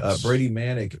operate. Yes. Brady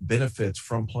Manick benefits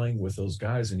from playing with those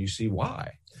guys, and you see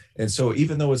why. And so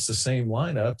even though it's the same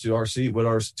lineup, to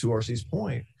RC's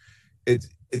point, it's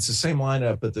the same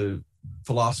lineup, but the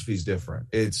philosophy is different.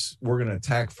 We're going to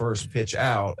attack first, pitch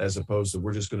out, as opposed to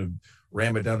we're just going to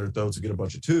ram it down their throats and get a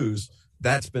bunch of twos.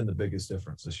 That's been the biggest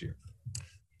difference this year.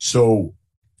 So,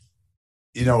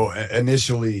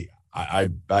 initially I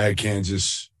had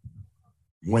Kansas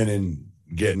winning,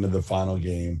 getting to the final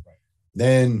game.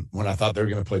 Then when I thought they were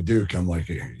going to play Duke, I'm like,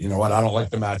 you know what? I don't like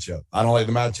the matchup.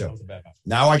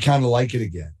 Now I kind of like it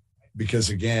again because,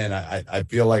 again, I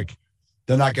feel like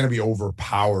they're not going to be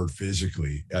overpowered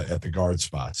physically at the guard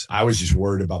spots. I was just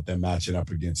worried about them matching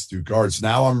up against Duke guards.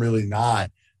 Now I'm really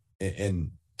not.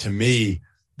 And to me,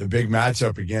 the big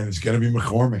matchup again is going to be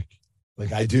McCormick.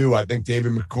 Like I think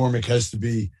David McCormick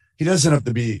he doesn't have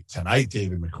to be tonight,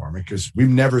 David McCormick, because we've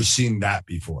never seen that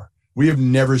before. We have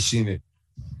never seen it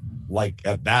like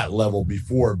at that level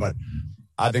before, but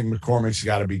I think McCormick's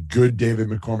got to be good David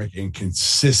McCormick and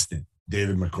consistent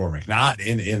David McCormick, not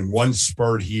in one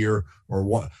spurt here or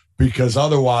one, because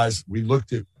otherwise we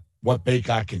looked at what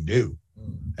Baycott can do.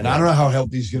 And I don't know how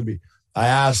healthy he's going to be. I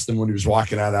asked him when he was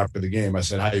walking out after the game, I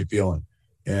said, how you feeling?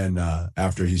 And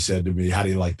after he said to me, how do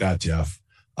you like that, Jeff?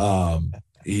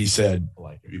 He said,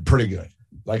 pretty good.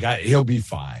 Like he'll be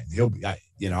fine. He'll be, I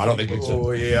don't think it's.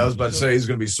 I was about to say he's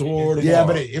going to be sore tomorrow. Yeah,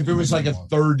 but if it was like a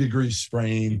 3rd-degree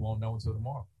sprain, he won't know until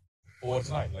tomorrow or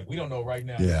tonight. Like we don't know right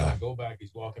now. Yeah. He's going to go back.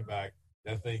 He's walking back.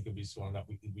 That thing could be swollen up.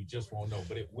 We just won't know.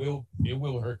 But it will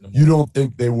hurt him. You don't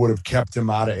think they would have kept him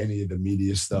out of any of the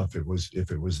media stuff? If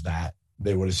it was that.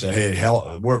 They would have said, hey,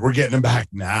 hell, we're getting him back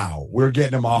now. We're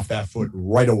getting him off that foot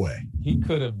right away. He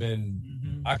could have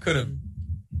been – I could have –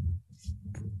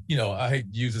 I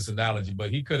hate to use this analogy, but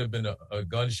he could have been a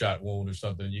gunshot wound or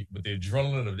something. But the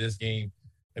adrenaline of this game,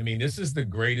 I mean, this is the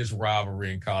greatest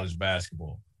rivalry in college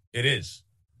basketball. It is.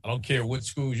 I don't care what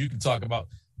schools you can talk about.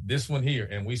 This one here,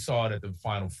 and we saw it at the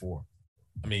Final Four.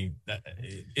 I mean,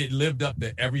 it lived up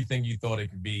to everything you thought it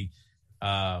could be.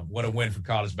 What a win for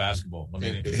college basketball. I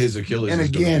mean, his Achilles and is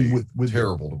again with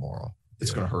terrible tomorrow.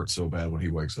 It's going to hurt so bad when he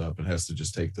wakes up and has to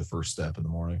just take the first step in the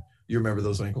morning. You remember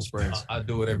those ankle sprains? I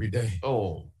do it every day.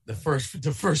 Oh, the first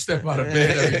step out of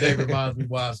bed every day reminds me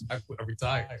why I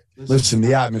retired. Listen,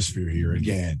 the atmosphere here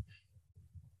again.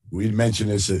 We mentioned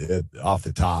this off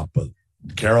the top, but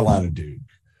Carolina Duke,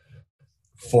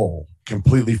 full,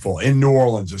 completely full. In New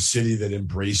Orleans, a city that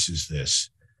embraces this,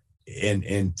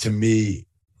 and to me,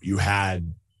 you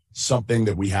had something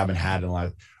that we haven't had in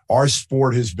life. Our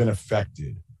sport has been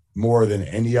affected more than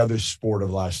any other sport of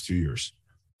the last 2 years.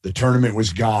 The tournament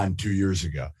was gone 2 years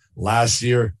ago. Last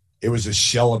year, it was a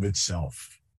shell of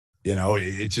itself. It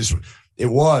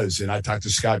was. And I talked to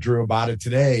Scott Drew about it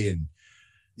today. And,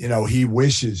 he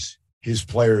wishes his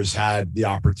players had the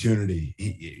opportunity,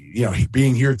 he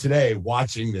being here today,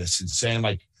 watching this and saying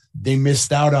like, they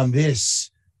missed out on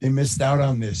this.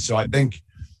 So I think,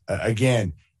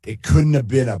 again, it couldn't have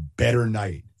been a better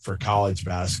night for college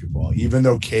basketball. Even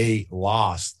though K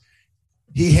lost,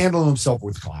 he handled himself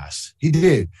with class. He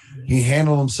did. He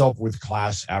handled himself with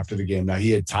class after the game. Now,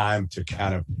 he had time to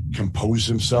kind of compose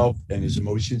himself and his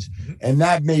emotions. And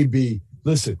that may be,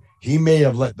 listen, he may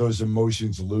have let those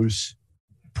emotions loose,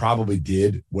 probably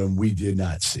did, when we did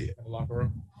not see it. Locker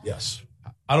room? Yes.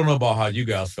 I don't know about how you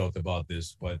guys felt about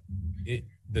this, but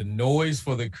the noise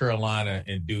for the Carolina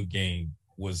and Duke game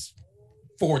was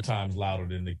 4 times louder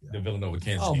than the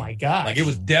Villanova-Kansas game. Oh, my God. Like, it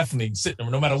was definitely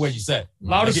sitting, no matter where you sat.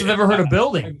 Loudest I've ever heard a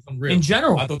building in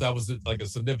general. I thought that was like a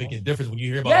significant difference when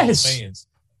you hear about all the fans.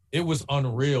 It was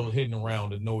unreal hitting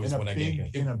around the noise when that game came.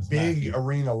 In a big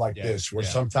arena like this, where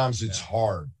sometimes it's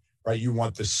hard, right? You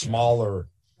want the smaller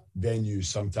venues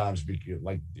sometimes,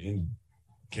 like in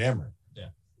Cameron. Yeah.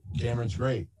 Cameron's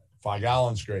great. Fog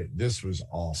Allen's great. This was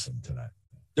awesome tonight.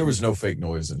 There was no fake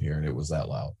noise in here, and it was that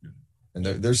loud. And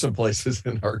there's some places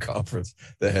in our conference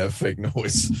that have fake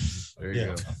noise. There you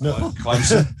go. No,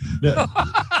 Clemson.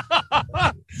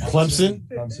 Clemson.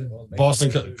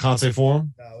 Boston Conte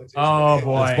Forum. Oh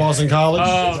boy, it's Boston College.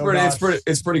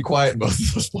 It's pretty quiet in both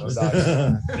of those places.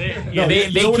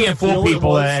 They can't fool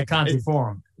people at Conte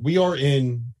Forum. We are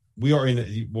in.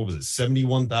 What was it?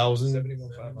 71,000.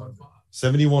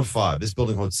 71,500. This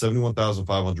building holds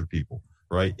 71,500 people.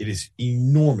 Right? It is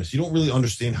enormous. You don't really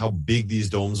understand how big these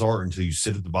domes are until you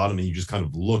sit at the bottom and you just kind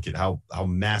of look at how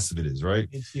massive it is, right?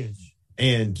 It's huge.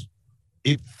 And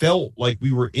it felt like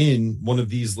we were in one of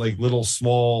these like little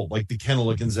small, like the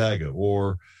kennel at Gonzaga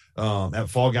or at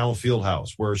Fall Gallen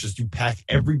Fieldhouse, where it's just you pack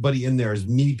everybody in there, as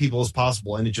many people as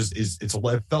possible, and it just is. It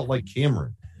felt like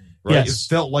Cameron, right? Yes. It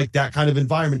felt like that kind of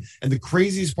environment. And the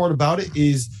craziest part about it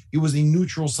is it was a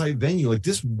neutral site venue. Like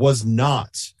this was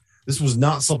not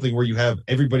something where you have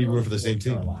everybody rooting for the same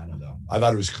team. Carolina, though. I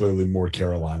thought it was clearly more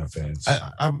Carolina fans.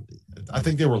 I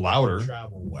think they were louder. They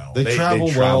travel well. They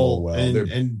travel well.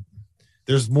 And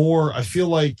there's more. I feel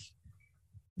like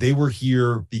they were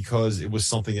here because it was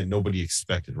something that nobody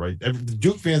expected, right? The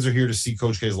Duke fans are here to see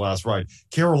Coach K's last ride.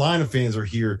 Carolina fans are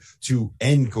here to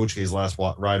end Coach K's last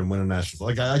ride and win a national.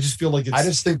 Like I just feel like I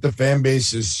just think the fan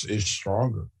base is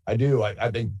stronger. I do. I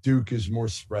think Duke is more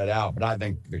spread out, but I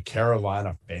think the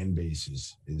Carolina fan base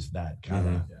is that kind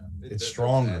of it's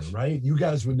stronger, right? You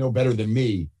guys would know better than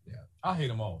me. I hate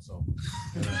them all, so.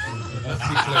 There's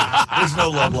no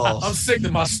love lost. I'm sick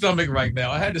to my stomach right now.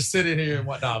 I had to sit in here and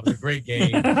whatnot. It was a great game.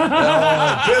 Pivot.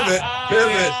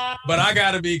 But I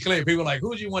got to be clear. People are like,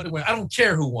 who do you want to win? I don't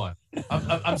care who won.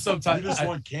 I'm so tired. You just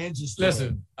want Kansas to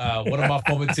Listen, one of my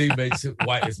former teammates,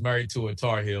 White, is married to a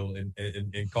Tar Heel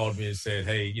and called me and said,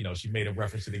 hey, she made a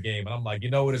reference to the game. And I'm like,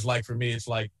 you know what it's like for me? It's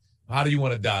like, how do you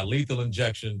want to die? Lethal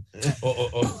injection, or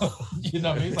you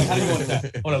know what I mean? It's like, how do you want to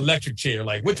die? On an electric chair?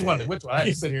 Like, which one? I had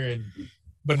to sit here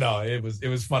but no, it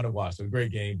was fun to watch. It was a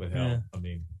great game, but hell, yeah. I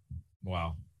mean,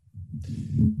 wow.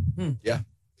 Yeah.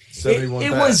 71.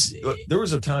 It was. There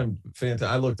was a time,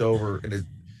 I looked over, and it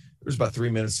was about 3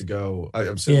 minutes to go.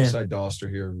 I'm sitting beside Doster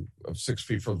here. I'm 6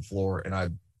 feet from the floor,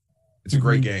 and it's a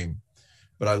great game.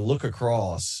 But I look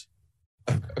across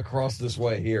this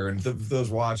way here, and those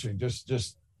watching,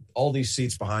 just all these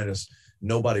seats behind us,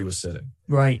 nobody was sitting.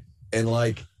 Right. And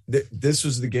like this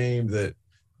was the game that,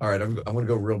 all right, I'm going to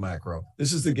go real macro.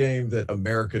 This is the game that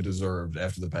America deserved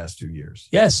after the past 2 years.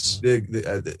 Yes.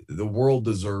 The world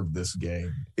deserved this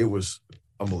game. It was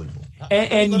unbelievable.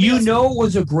 And it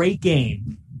was a great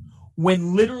game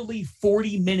when literally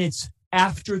 40 minutes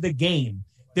after the game,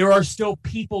 there are still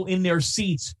people in their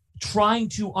seats trying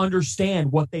to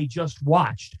understand what they just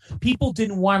watched. People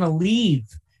didn't want to leave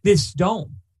this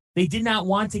dome. They did not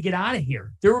want to get out of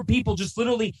here. There were people just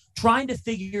literally trying to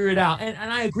figure it out. And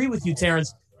I agree with you,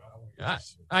 Terrence.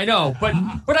 I know, but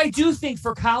I do think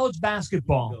for college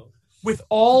basketball, with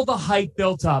all the hype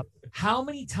built up, how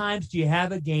many times do you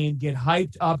have a game get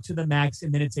hyped up to the max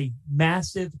and then it's a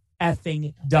massive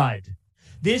effing dud?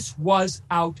 This was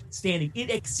outstanding. It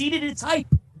exceeded its hype.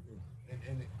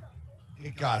 And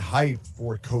it got hyped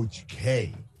for Coach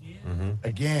K.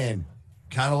 Again,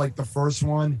 kind of like the first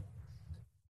one.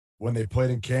 When they played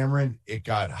in Cameron, it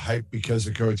got hyped because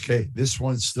of Coach K. This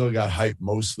one still got hyped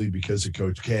mostly because of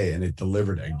Coach K, and it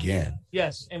delivered again.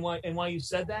 Yes, and why you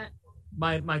said that,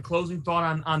 my closing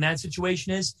thought on that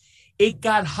situation is it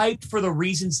got hyped for the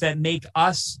reasons that make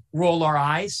us roll our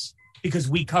eyes because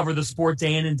we cover the sport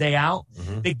day in and day out.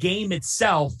 The game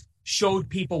itself showed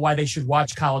people why they should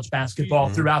watch college basketball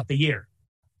throughout the year.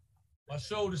 My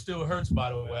shoulder still hurts,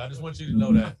 by the way. I just want you to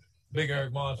know that. Big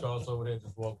Eric Montrose over there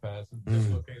just walked past. He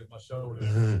dislocated my shoulder.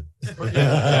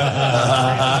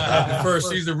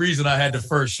 She's the reason I had the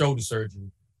first shoulder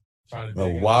surgery.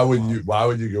 Why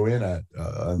would you go in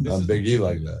on Big E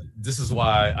like that? This is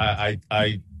why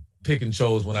I pick and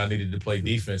chose when I needed to play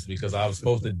defense because I was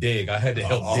supposed to dig. I had to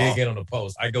help dig in on the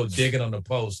post. I go digging on the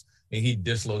post. And he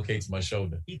dislocates my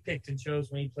shoulder. He picked and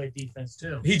chose when he played defense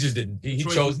too. He just didn't. He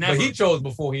chose, but he chose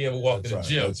before he ever walked in the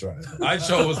gym. That's right. I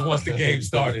chose once the game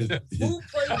started. Who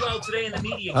played well today in the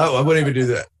media? I wouldn't even do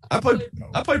that. I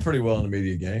played pretty well in the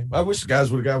media game. I wish the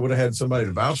guys would have had somebody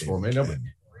to vouch for me. Nobody.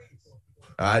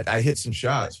 I hit some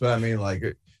shots, but I mean, like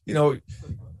we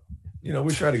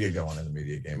try to get going in the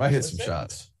media game. I hit some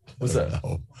shots. What's that?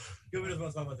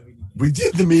 We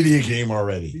did the media game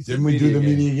already. Didn't we do the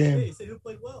media game? He said who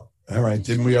played well. All right.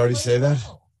 Didn't we already say that?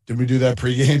 Did we do that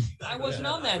pregame? I wasn't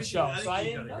on that show, so I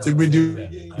didn't know. Did we do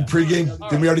pregame?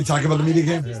 Didn't we already talk about the media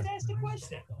game? Just ask a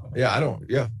question. Yeah, I don't.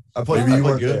 Yeah, I played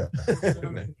good.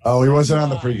 Oh, he wasn't on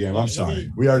the pregame. I'm sorry.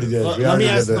 We already did. Let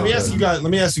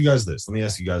me ask you guys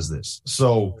this.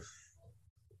 So,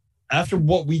 after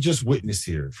what we just witnessed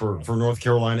here for North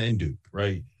Carolina and Duke,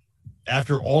 right?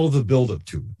 After all of the buildup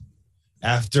to it,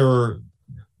 after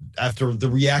the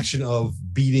reaction of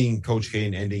beating Coach K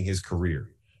and ending his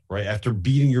career, right? After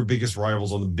beating your biggest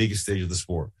rivals on the biggest stage of the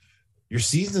sport, your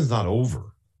season's not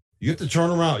over. You have to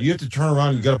turn around. You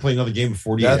got to play another game in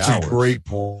 48 hours. That's a great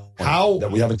point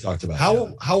that we haven't talked about.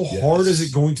 How hard is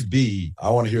it going to be? I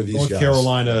want to hear these North guys.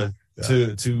 Carolina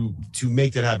to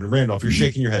make that happen. Randolph, you're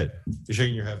shaking your head. You're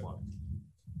shaking your head.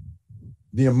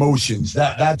 the emotions.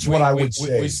 That's what I would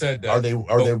say. We said that. Are they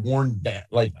worn down?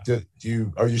 Like,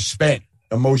 are you spent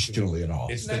emotionally at all?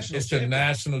 It's the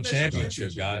national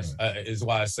championship, guys. Is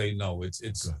why I say no. It's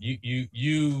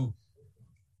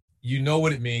you know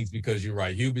what it means because you're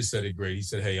right. Hubert said it great. He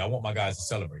said, "Hey, I want my guys to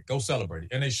celebrate. Go celebrate it,"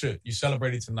 and they should. You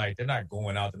celebrate it tonight. They're not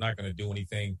going out. They're not going to do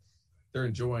anything. They're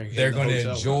enjoying. They're going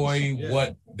to enjoy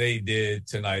what they did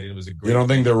tonight. It was a great. You don't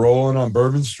think they're rolling on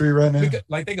Bourbon Street right now?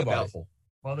 Think about it.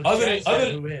 Well,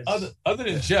 Other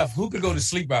than Jeff, who could go to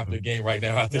sleep after the game right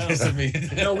now after this? I mean,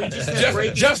 we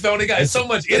just Jeff's the only guy. So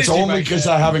much energy. It's only because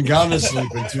I haven't gone to sleep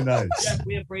in 2 nights. Jeff,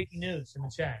 we have breaking news in the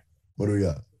chat. What do we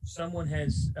got? Someone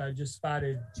has just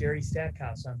spotted Jerry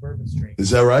Stackhouse on Bourbon Street. Is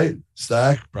that right?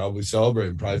 Stack probably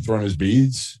celebrating, probably throwing his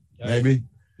beads, maybe.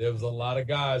 There was a lot of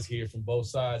guys here from both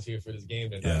sides here for this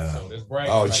game tonight. Yeah. So there's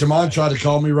bragging. Oh, Shimon tried to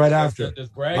call me right after.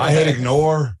 I hit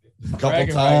ignore a couple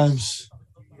times.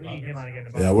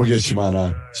 Yeah, we'll get Shimon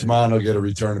on. Shimon will get a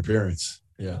return appearance.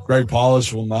 Yeah. Greg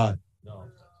Polish will not. No,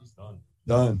 he's done.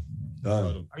 Done.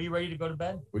 Are you ready to go to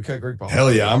bed? We cut Greg Polish.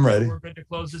 Hell yeah, I'm ready. We're good to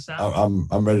close this out.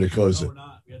 I'm ready to close it. We're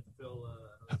not. We have to fill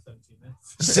 17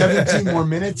 minutes. 17 more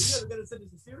minutes?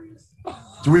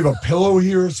 Do we have a pillow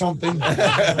here or something?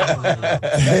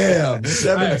 Damn,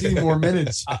 17 more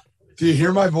minutes. Do you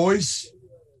hear my voice?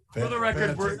 For the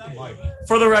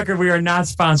record, we are not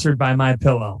sponsored by My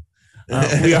Pillow.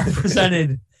 We are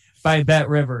presented by Bet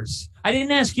Rivers. I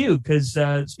didn't ask you because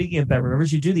speaking of Bet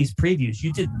Rivers, you do these previews.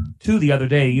 You did 2 the other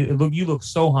day. You look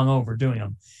so hungover doing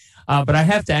them. But I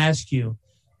have to ask you,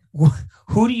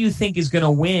 who do you think is going to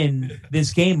win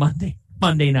this game Monday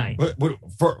night?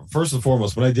 First and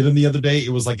foremost, when I did them the other day,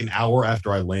 it was like an hour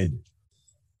after I landed.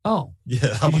 Oh,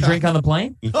 yeah. Did you drink on the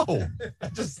plane? No,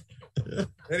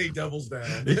 And he doubles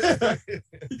down. Yeah.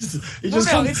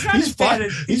 He's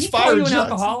fired. Did he call you an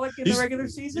alcoholic in the regular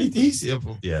season?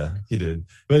 Yeah, he did.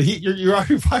 But you're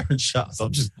already firing shots.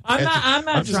 I'm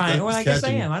not trying. Well, I guess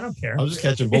I am. I don't care. I'm just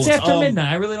catching bullets. It's after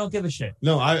midnight. I really don't give a shit.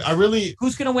 No, I really.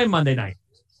 Who's going to win Monday night?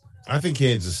 I think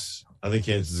Kansas.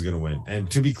 Is going to win. And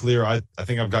to be clear, I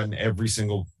think I've gotten every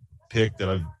single pick that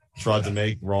I've tried to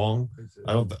make wrong.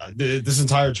 This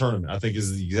entire tournament, I think,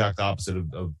 is the exact opposite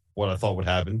of what I thought would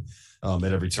happen at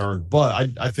every turn.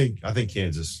 But I think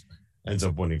Kansas ends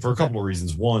up winning for a couple of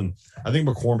reasons. One, I think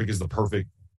McCormick is the perfect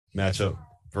matchup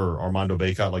for Armando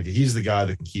Bacot. Like, he's the guy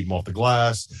that can keep him off the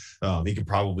glass. He can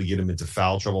probably get him into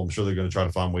foul trouble. I'm sure they're going to try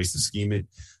to find ways to scheme it.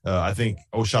 I think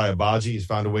Oshai Abaji has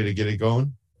found a way to get it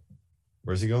going.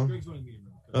 Where's he going?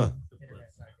 All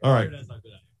right.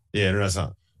 Yeah, internet's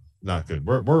not good.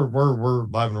 We're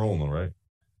live and rolling though, right?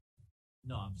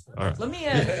 No, I'm still. All right.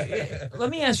 Let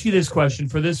me ask you this question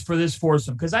for this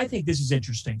foursome, because I think this is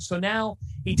interesting. So now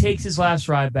he takes his last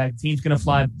ride back. The team's going to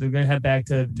fly. They're going to head back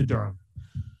to Durham.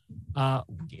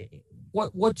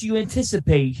 What do you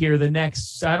anticipate here the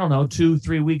next,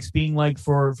 2-3 weeks being like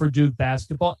for Duke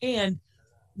basketball? And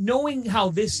knowing how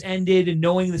this ended and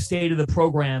knowing the state of the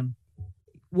program,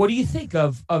 what do you think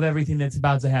of everything that's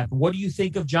about to happen? What do you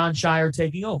think of John Shire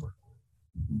taking over?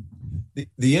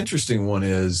 The interesting one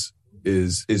is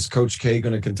Coach K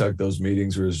going to conduct those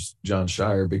meetings, or is John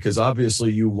Shire? Because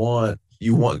obviously you want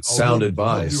sound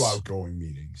advice. Do outgoing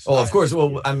meetings. Oh, of course.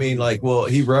 Well, I mean,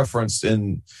 he referenced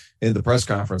in the press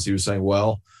conference, he was saying,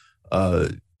 we're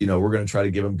going to try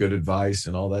to give him good advice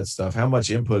and all that stuff. How much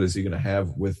input is he going to have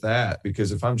with that?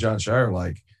 Because if I'm John Shire,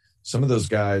 some of those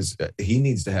guys, he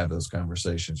needs to have those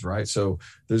conversations, right? So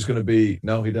there's going to be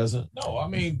no, he doesn't. No, I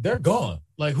mean, they're gone.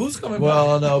 Like, who's coming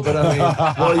well, back? No, but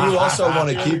I mean, you also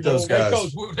want to keep those guys. Hey,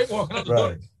 Coach, they walking up the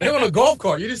door. They're on a golf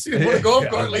cart. You didn't see him on a golf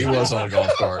cart. He was on a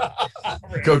golf cart.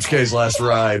 Coach K's last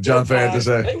ride. John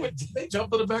Fantasy. They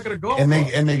jumped on the back of the golf and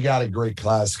cart. And they got a great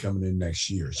class coming in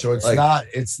next year. So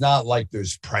it's not like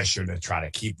there's pressure to try to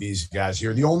keep these guys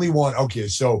here. The only one,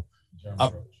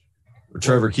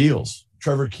 Trevor Keels.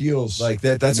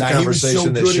 That's a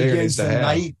conversation that Share needs to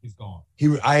have. He's gone.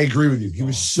 I agree with you. He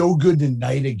was so good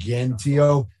tonight again,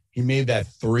 T.O. He made that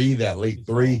late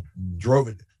three, drove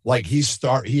it like he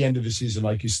ended the season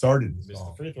like he started. Missed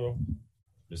the free throw.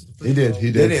 He did.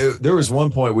 There was one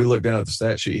point we looked down at the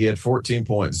stat sheet. He had 14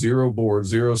 points, 0 boards,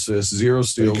 0 assists, 0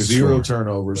 steals, 0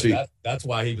 turnovers. That's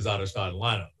why he was out of starting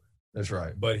lineup. That's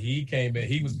right. But he came in.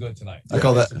 He was good tonight. I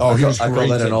call that. I call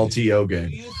that an all-TO game.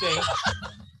 Do you think?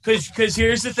 Because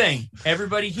here's the thing.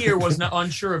 Everybody here was not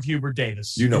unsure of Hubert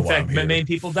Davis. You know in fact, many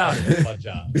people doubted it.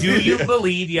 Do you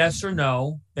believe, yes or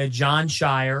no, that John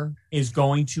Shire is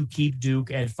going to keep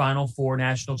Duke at Final Four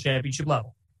national championship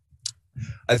level?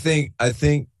 I think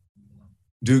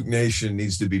Duke Nation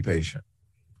needs to be patient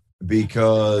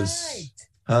because,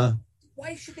 Why?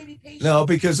 Why should they be patient? No,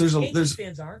 because there's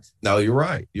fans aren't. No, you're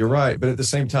right. You're right. But at the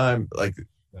same time, like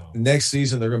next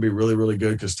season, they're going to be really, really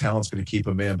good because talent's going to keep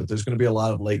him in. But there's going to be a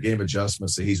lot of late game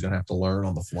adjustments that he's going to have to learn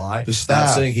on the fly. The staff,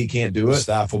 not saying he can't do it. The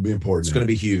staff will be important. It's going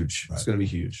to be huge. Right. It's going to be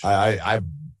huge. I've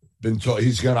been told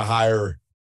he's going to hire.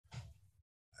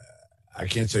 I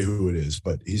can't say who it is,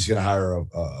 but he's going to hire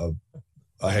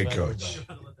a head coach,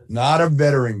 not a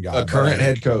veteran guy, a current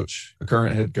head coach. A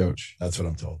current head coach. That's what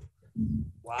I'm told.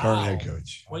 Wow. Current head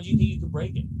coach. When do you think you could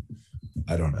break it?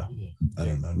 I don't know.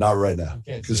 Not right now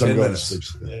because I'm going to sleep.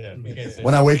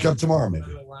 When I wake up tomorrow, maybe.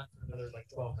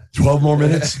 12 more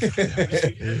minutes.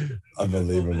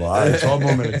 Unbelievable. All right, 12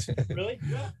 more minutes. Really?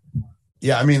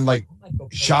 Yeah, I mean, like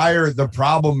Shire. The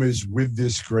problem is with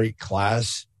this great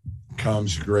class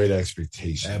comes great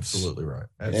expectations. Absolutely right.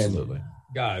 Absolutely. And,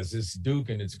 guys, it's Duke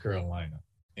and it's Carolina.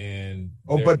 And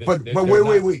but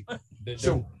wait.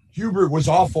 So Hubert was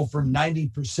awful for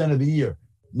 90% of the year.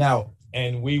 Now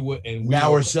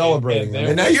we're celebrating him.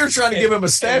 And now you're trying to give him a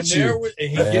statue.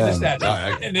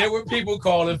 And there were people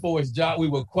calling for his job. We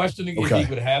were questioning if he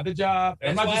would have the job.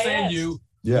 I'm not just saying you.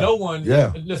 Yeah. No one.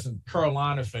 Yeah. Listen,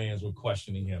 Carolina fans were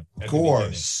questioning him. Of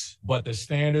course. But the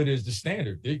standard is the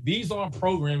standard. These aren't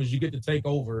programs you get to take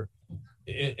over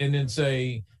and then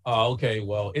say, okay,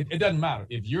 well, it doesn't matter.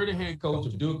 If you're the head coach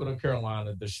of Duke or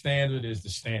Carolina, the standard is the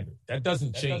standard. That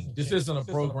doesn't change. This isn't a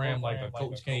program like a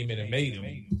coach came in and made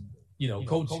him.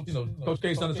 Coach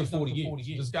K's done it for 40 years.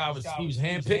 This guy was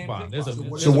handpicked by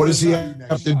him. So what does he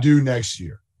have to do next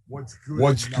year?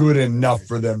 What's good enough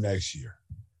for them next year?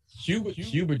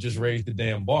 Hubert just raised the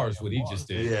damn bar is what he just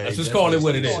did. Yeah, Let's just call it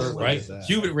what it is, right?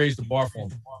 Hubert raised the bar for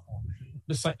him.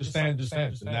 The standard.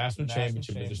 The national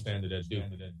championship is the standard at Duke.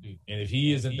 And if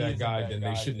he isn't that guy, then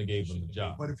they shouldn't have gave him the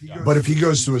job. But if he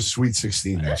goes to a Sweet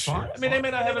 16 next year. I mean, they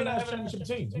may not have a national championship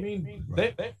team. I mean,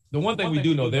 the one thing we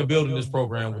do know, they're building this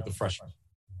program with the freshmen,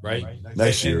 right?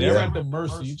 Next year, and they're at the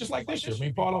mercy, just like this year. I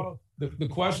mean, Paulo, the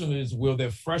question is, will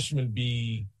their freshmen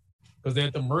be, because they're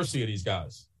at the mercy of these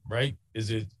guys, right?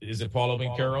 Is it Paulo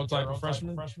Banchero type of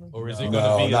freshman? Or is it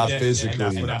going to be not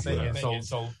physically.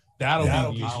 So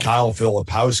that'll be Kyle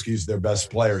Filipowski's their best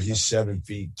player. He's 7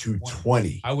 feet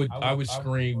 220. I would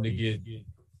scream to get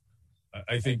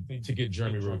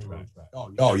Jeremy Roach back.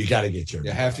 Oh, you got to get Jeremy.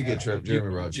 You have to get Jeremy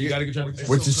Roach. You got to get Jeremy.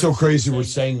 Which is so crazy we're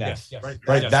saying that.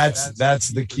 Right? That's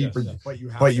the keeper.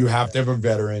 But you have to have a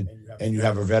veteran, and you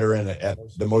have a veteran at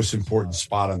the most important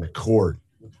spot on the court,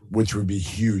 which would be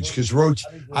huge. Because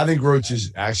I think Roach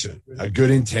is actually a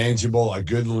good intangible, a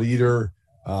good leader.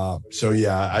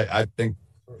 I think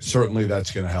certainly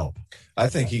that's going to help. I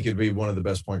think he could be one of the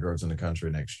best point guards in the country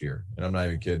next year. And I'm not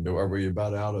even kidding. Are we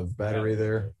about out of battery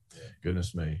there?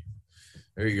 Goodness me.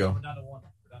 There you go.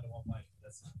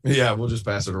 Yeah, we'll just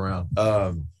pass it around.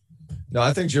 No,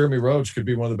 I think Jeremy Roach could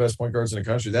be one of the best point guards in the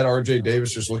country. That RJ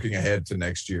Davis, just looking ahead to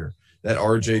next year, that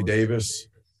RJ Davis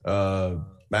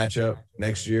matchup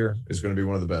next year is going to be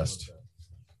one of the best.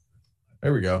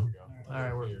 There we go. All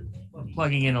right, we're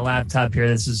plugging in a laptop here.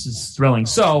 This is thrilling.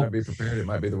 So, be prepared. It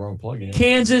might be the wrong plug-in.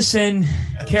 Kansas and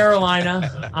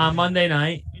Carolina on Monday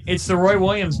night. It's the Roy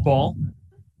Williams Bowl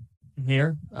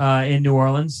here in New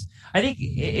Orleans. I think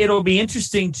it'll be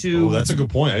interesting to. Oh, that's a good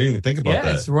point. I didn't even think about that.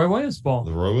 Yeah, it's the Roy Williams Bowl.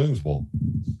 The Roy Williams Bowl.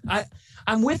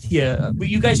 I'm with you. But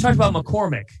you guys talked about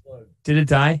McCormick. Did it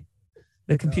die?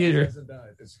 The computer.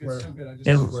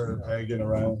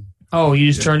 Oh, you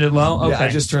just turned it low? Okay. Yeah, I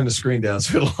just turned the screen down.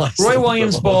 So Roy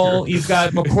Williams Bowl. You've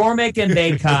got McCormick and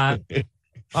Baycott.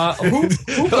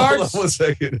 Who guards? 1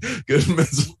 second. Good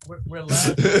miss. We're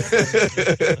laughing.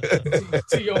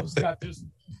 T.O.'s got this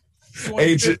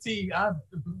 2015. I'm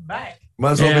back.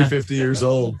 Might as well be 50 years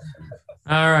old.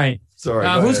 All right. Sorry.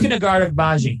 Who's going to guard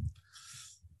Agbaji?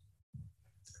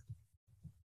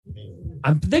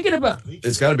 I'm thinking about.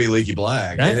 It's got to be Leaky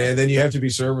Black, and then you have to be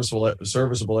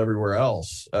serviceable everywhere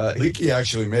else. Leaky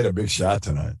actually made a big shot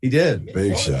tonight. He did.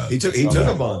 Big shot. He took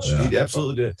a bunch. Yeah. He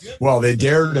absolutely did. Well, they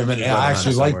dared him, and I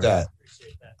actually like that.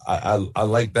 I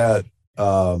like that.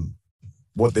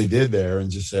 What they did there,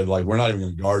 and just said like, we're not even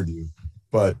going to guard you.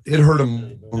 But it hurt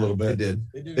him a little bit.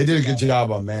 They did a good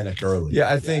job on Manic early. Yeah,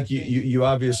 I think you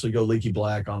obviously go Leaky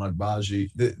Black on Agbaji.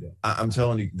 I'm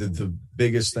telling you, the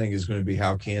biggest thing is going to be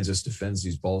how Kansas defends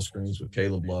these ball screens with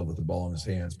Caleb Love with the ball in his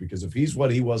hands. Because if he's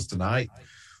what he was tonight,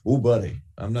 oh, buddy,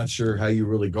 I'm not sure how you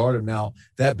really guard him. Now,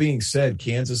 that being said,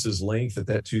 Kansas's length at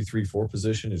that 2-3-4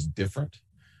 position is different.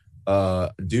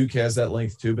 Duke has that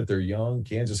length too, but they're young.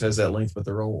 Kansas has that length, but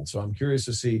they're old. So I'm curious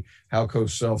to see how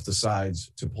Coach Self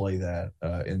decides to play that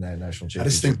in that national championship. I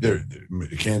just think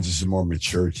Kansas is a more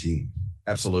mature team.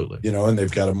 Absolutely. And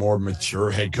they've got a more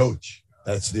mature head coach.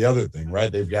 That's the other thing,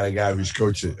 right? They've got a guy who's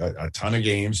coached a ton of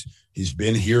games. He's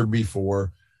been here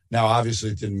before. Now,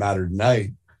 obviously, it didn't matter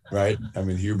tonight, right? I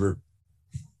mean, Hubert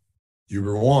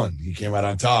won. He came out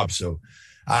on top. So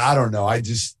I don't know.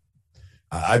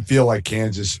 I feel like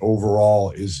Kansas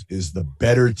overall is the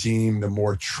better team, the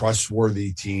more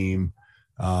trustworthy team.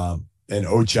 And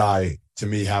Ochai, to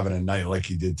me, having a night like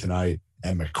he did tonight,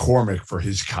 and McCormick for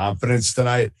his confidence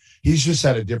tonight, he's just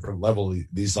at a different level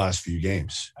these last few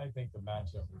games. I think the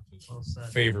matchup was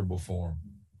just favorable for him.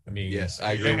 I mean, yes,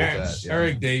 I agree with that. Yeah.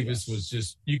 Eric Davis was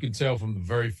just, you can tell from the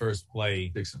very first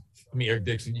play. Eric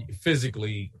Dixon,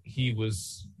 physically, he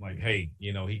was like, hey,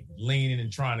 he leaning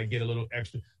and trying to get a little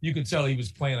extra. You can tell he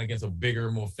was playing against a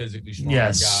bigger, more physically strong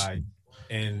guy.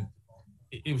 And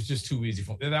it was just too easy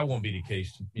for him. That won't be the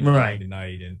case tonight.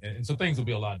 And so things will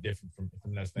be a lot different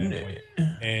from that standpoint.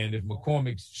 And if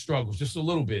McCormick struggles just a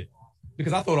little bit,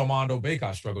 because I thought Armando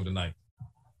Bacot struggled tonight.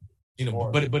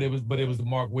 But it was the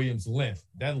Mark Williams length.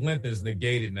 That length is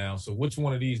negated now. So which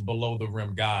one of these below the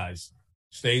rim guys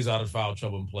stays out of foul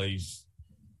trouble and plays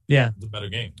the better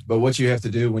game? But what you have to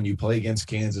do when you play against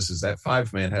Kansas is that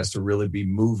 5-man has to really be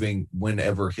moving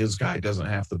whenever his guy doesn't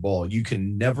have the ball. You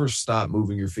can never stop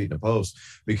moving your feet in the post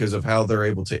because of how they're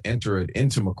able to enter it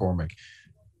into McCormick.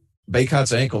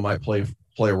 Bacot's ankle might play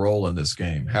a role in this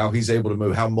game. How he's able to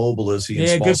move, how mobile is he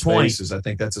in small spaces? I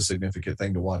think that's a significant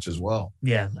thing to watch as well.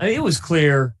 Yeah, I mean, it was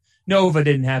clear Nova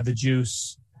didn't have the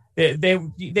juice. They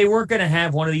weren't going to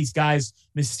have one of these guys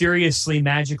mysteriously,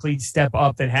 magically step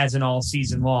up that hasn't all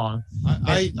season long.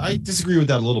 I disagree with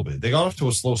that a little bit. They got off to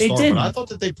a slow start, but I thought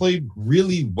that they played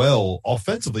really well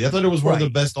offensively. I thought it was one of the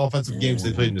best offensive games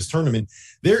they played in this tournament.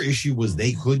 Their issue was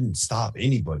they couldn't stop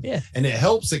anybody. Yeah. And it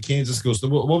helps that Kansas goes –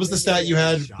 what was the stat you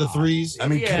had, the threes? I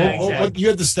mean, what you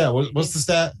had the stat. What's the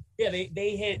stat? Yeah,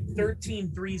 they hit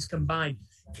 13 threes combined.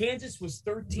 Kansas was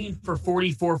 13 for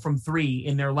 44 from three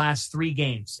in their last 3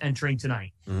 games entering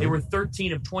tonight. Mm-hmm. They were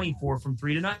 13 of 24 from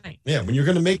three tonight. Yeah, when you're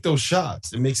going to make those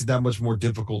shots, it makes it that much more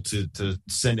difficult to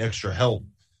send extra help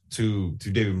to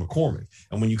David McCormick.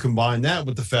 And when you combine that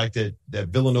with the fact that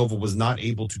Villanova was not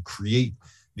able to create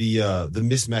the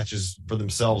mismatches for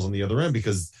themselves on the other end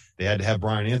because they had to have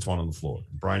Brian Antoine on the floor.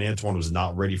 Brian Antoine was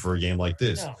not ready for a game like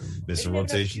this. Missing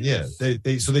rotation. Yeah. They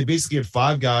basically had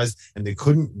 5 guys and they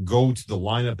couldn't go to the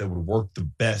lineup that would work the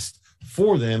best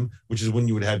for them, which is when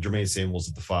you would have Jermaine Samuels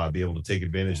at the 5, be able to take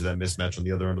advantage of that mismatch on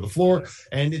the other end of the floor.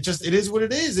 And it is what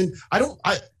it is. And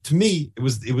to me, it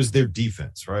was their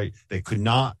defense, right? They could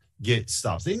not get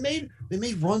stops. They made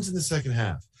runs in the second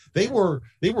half. They were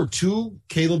 2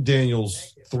 Caleb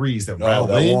Daniels threes that rattled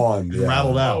in,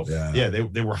 rattled out. Yeah,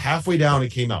 they were halfway down and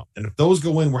came out. And if those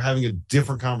go in, we're having a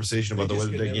different conversation about the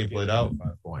way the game played out.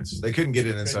 5 points. They couldn't get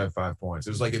it inside 5 points.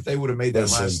 It was like if they would have made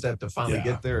that last step to finally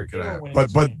get there, it could have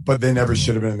happened. But they never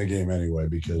should have been in the game anyway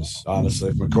because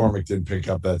honestly, if McCormick didn't pick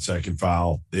up that second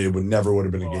foul, it never would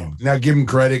have been a game. Now give them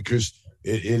credit because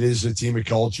it is a team of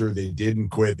culture. They didn't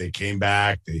quit. They came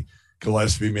back.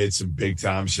 Gillespie made some big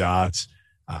time shots.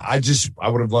 I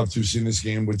would have loved to have seen this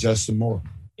game with Justin Moore.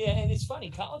 Yeah, and it's funny.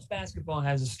 College basketball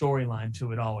has a storyline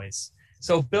to it always.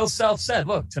 So Bill Self said,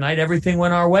 look, tonight everything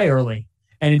went our way early.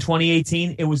 And in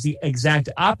 2018, it was the exact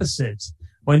opposite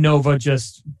when Nova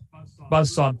just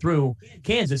buzzsawed through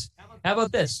Kansas. How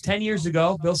about this? 10 years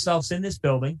ago, Bill Self's in this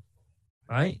building,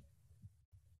 right?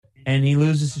 And he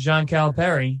loses to John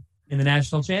Calipari in the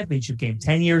national championship game.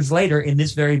 10 years later, in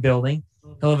this very building,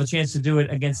 he'll have a chance to do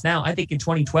it against now. I think in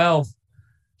 2012,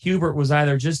 Hubert was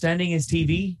either just ending his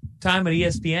TV time at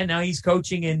ESPN. Now he's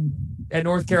coaching at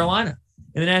North Carolina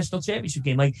in the national championship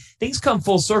game. Like, things come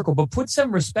full circle, but put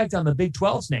some respect on the Big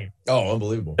 12's name. Oh,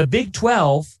 unbelievable. The Big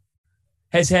 12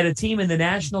 has had a team in the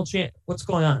national champ. What's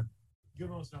going on?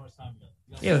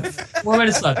 Yeah, 4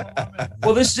 minutes left.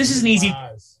 Well, this is an easy.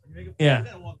 Yeah.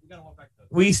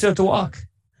 We still have to walk.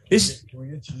 Can we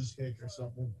get cheesecake or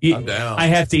something? I'm down. I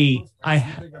have to eat.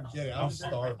 I'm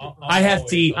starving. I have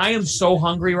to eat. I am so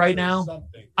hungry right now.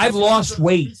 I've lost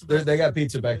weight. They got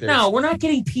pizza back there. No, we're not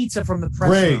getting pizza from the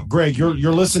press room. Greg,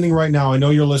 you're listening right now. I know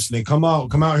you're listening. Come out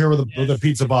here with a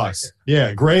pizza box.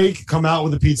 Yeah, Greg, come out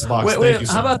with a pizza box. Wait,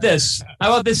 how about this? How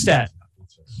about this stat?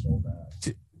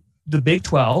 The Big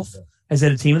 12 has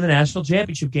had a team in the national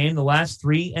championship game the last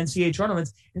 3 NCAA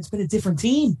tournaments, and it's been a different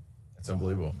team. It's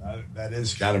unbelievable. That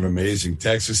is kind of amazing.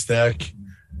 Texas Tech,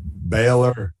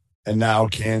 Baylor, and now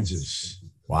Kansas.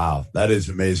 Wow, that is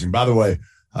amazing. By the way,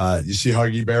 you see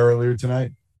Huggy Bear earlier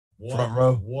tonight? Front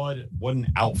row. What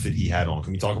an outfit he had on.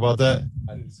 Can we talk about that?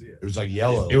 I didn't see it. It was like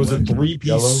yellow. It was a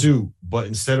 3-piece suit, but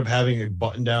instead of having a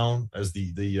button down as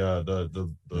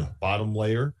the bottom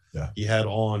layer, he had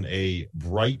on a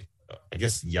bright I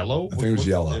guess yellow. I think it was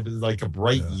yellow. It was like a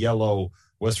bright yellow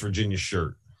West Virginia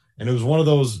shirt, and it was one of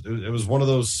those. It was one of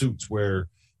those suits where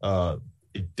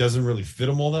it doesn't really fit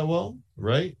him all that well,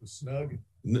 right? Snug.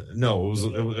 No,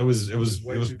 it was it was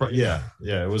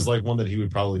like one that he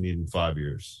would probably need in 5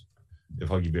 years if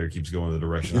Huggy Bear keeps going the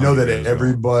direction. You know that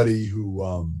everybody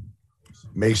who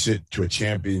makes it to a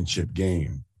championship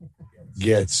game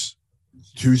gets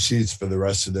 2 seats for the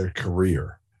rest of their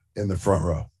career in the front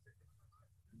row.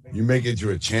 You make it to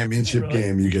a championship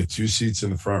game, you get 2 seats in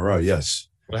the front row. Yes.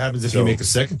 What happens if you make a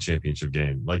second championship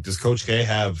game? Like, does Coach K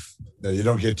have? No, you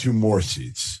don't get 2 more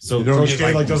seats. So you don't Coach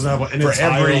get, K doesn't have an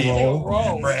entire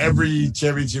row. For every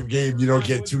championship game, you don't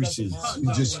get 2 seats.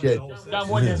 You just get.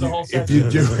 If you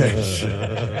do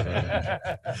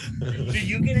it. Do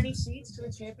you get any seats to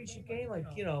the championship game? Like,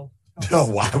 No,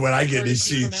 why would I get any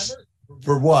seats?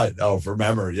 For what? Oh, for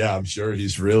Memmer. Yeah, I'm sure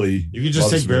he's really. You could just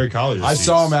take Barry Collier. I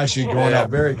saw him actually going out.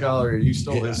 Barry Collier, you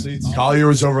stole his seats. Collier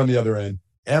was over on the other end.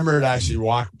 Emmert actually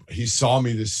walked. He saw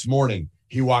me this morning.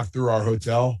 He walked through our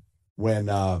hotel when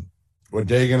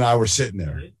Dagan and I were sitting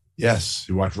there. Yes,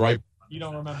 he walked right. You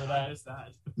don't remember that?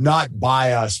 Not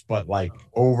by us, but like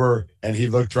over, and he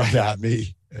looked right at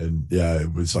me, and yeah,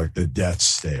 it was like the death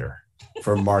stare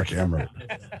from Mark Emmert.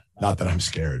 Not that I'm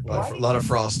scared, but a lot of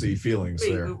frosty feelings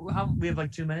there. We have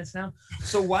like 2 minutes now.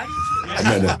 So why did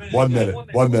you? 1 minute.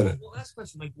 1 minute. Well, last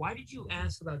question. Like, why did you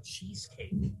ask about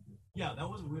cheesecake? Yeah, that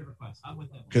was a weird request. I'm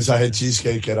with him. Because I had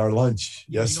cheesecake at our lunch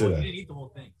yesterday. You didn't eat the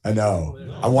whole thing. I know.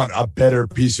 I want a better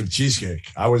piece of cheesecake.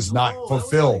 I was not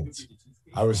fulfilled.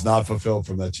 I was not fulfilled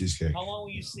from that cheesecake. How long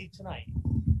will you sleep tonight?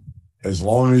 As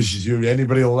long as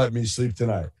anybody will let me sleep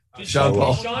tonight. Sean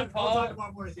Paul.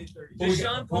 Does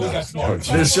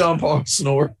Sean Paul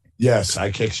snore? Yes,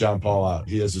 I kicked Sean Paul out.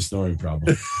 He has a snoring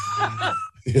problem.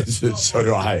 So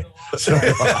do I.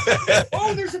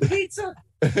 Oh, there's a pizza.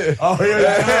 Oh,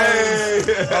 hey.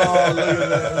 Oh, look at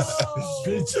this.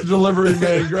 Pizza delivery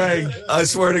man, Greg. I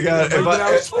swear to God. If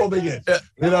I was holding it.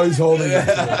 He's holding it.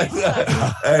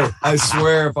 Hey, I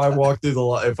swear if I walk through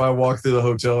the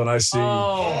hotel and I see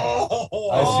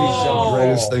the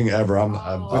greatest thing ever. I'm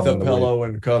with a pillow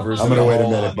and covers. I'm going to wait a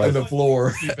minute. On the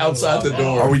floor outside the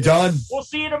door. Are we done? We'll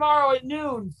see you tomorrow at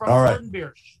noon from All right. Gordon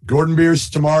Biersch. Gordon Biersch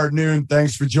tomorrow at noon.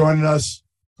 Thanks for joining us.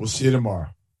 We'll see you tomorrow.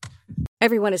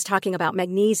 Everyone is talking about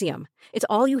magnesium. It's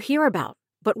all you hear about.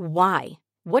 But why?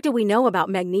 What do we know about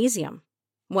magnesium?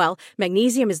 Well,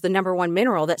 magnesium is the #1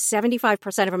 mineral that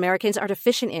 75% of Americans are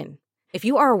deficient in. If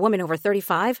you are a woman over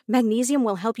 35, magnesium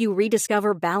will help you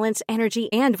rediscover balance, energy,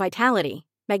 and vitality.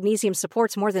 Magnesium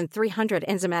supports more than 300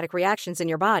 enzymatic reactions in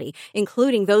your body,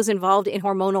 including those involved in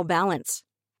hormonal balance.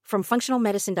 From functional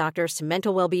medicine doctors to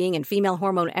mental well-being and female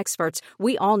hormone experts,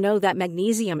 we all know that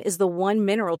magnesium is the one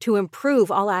mineral to improve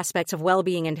all aspects of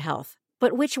well-being and health.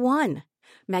 But which one?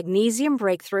 Magnesium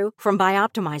Breakthrough from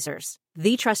Bioptimizers,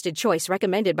 the trusted choice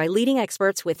recommended by leading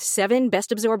experts with 7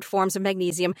 best-absorbed forms of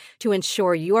magnesium to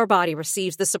ensure your body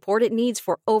receives the support it needs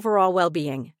for overall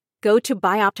well-being. Go to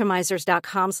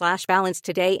bioptimizers.com/balance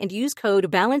today and use code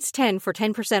BALANCE10 for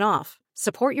 10% off.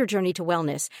 Support your journey to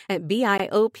wellness at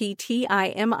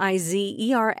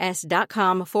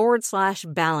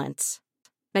bioptimizers.com/balance.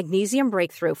 Magnesium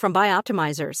Breakthrough from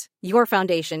Bioptimizers, your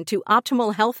foundation to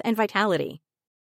optimal health and vitality.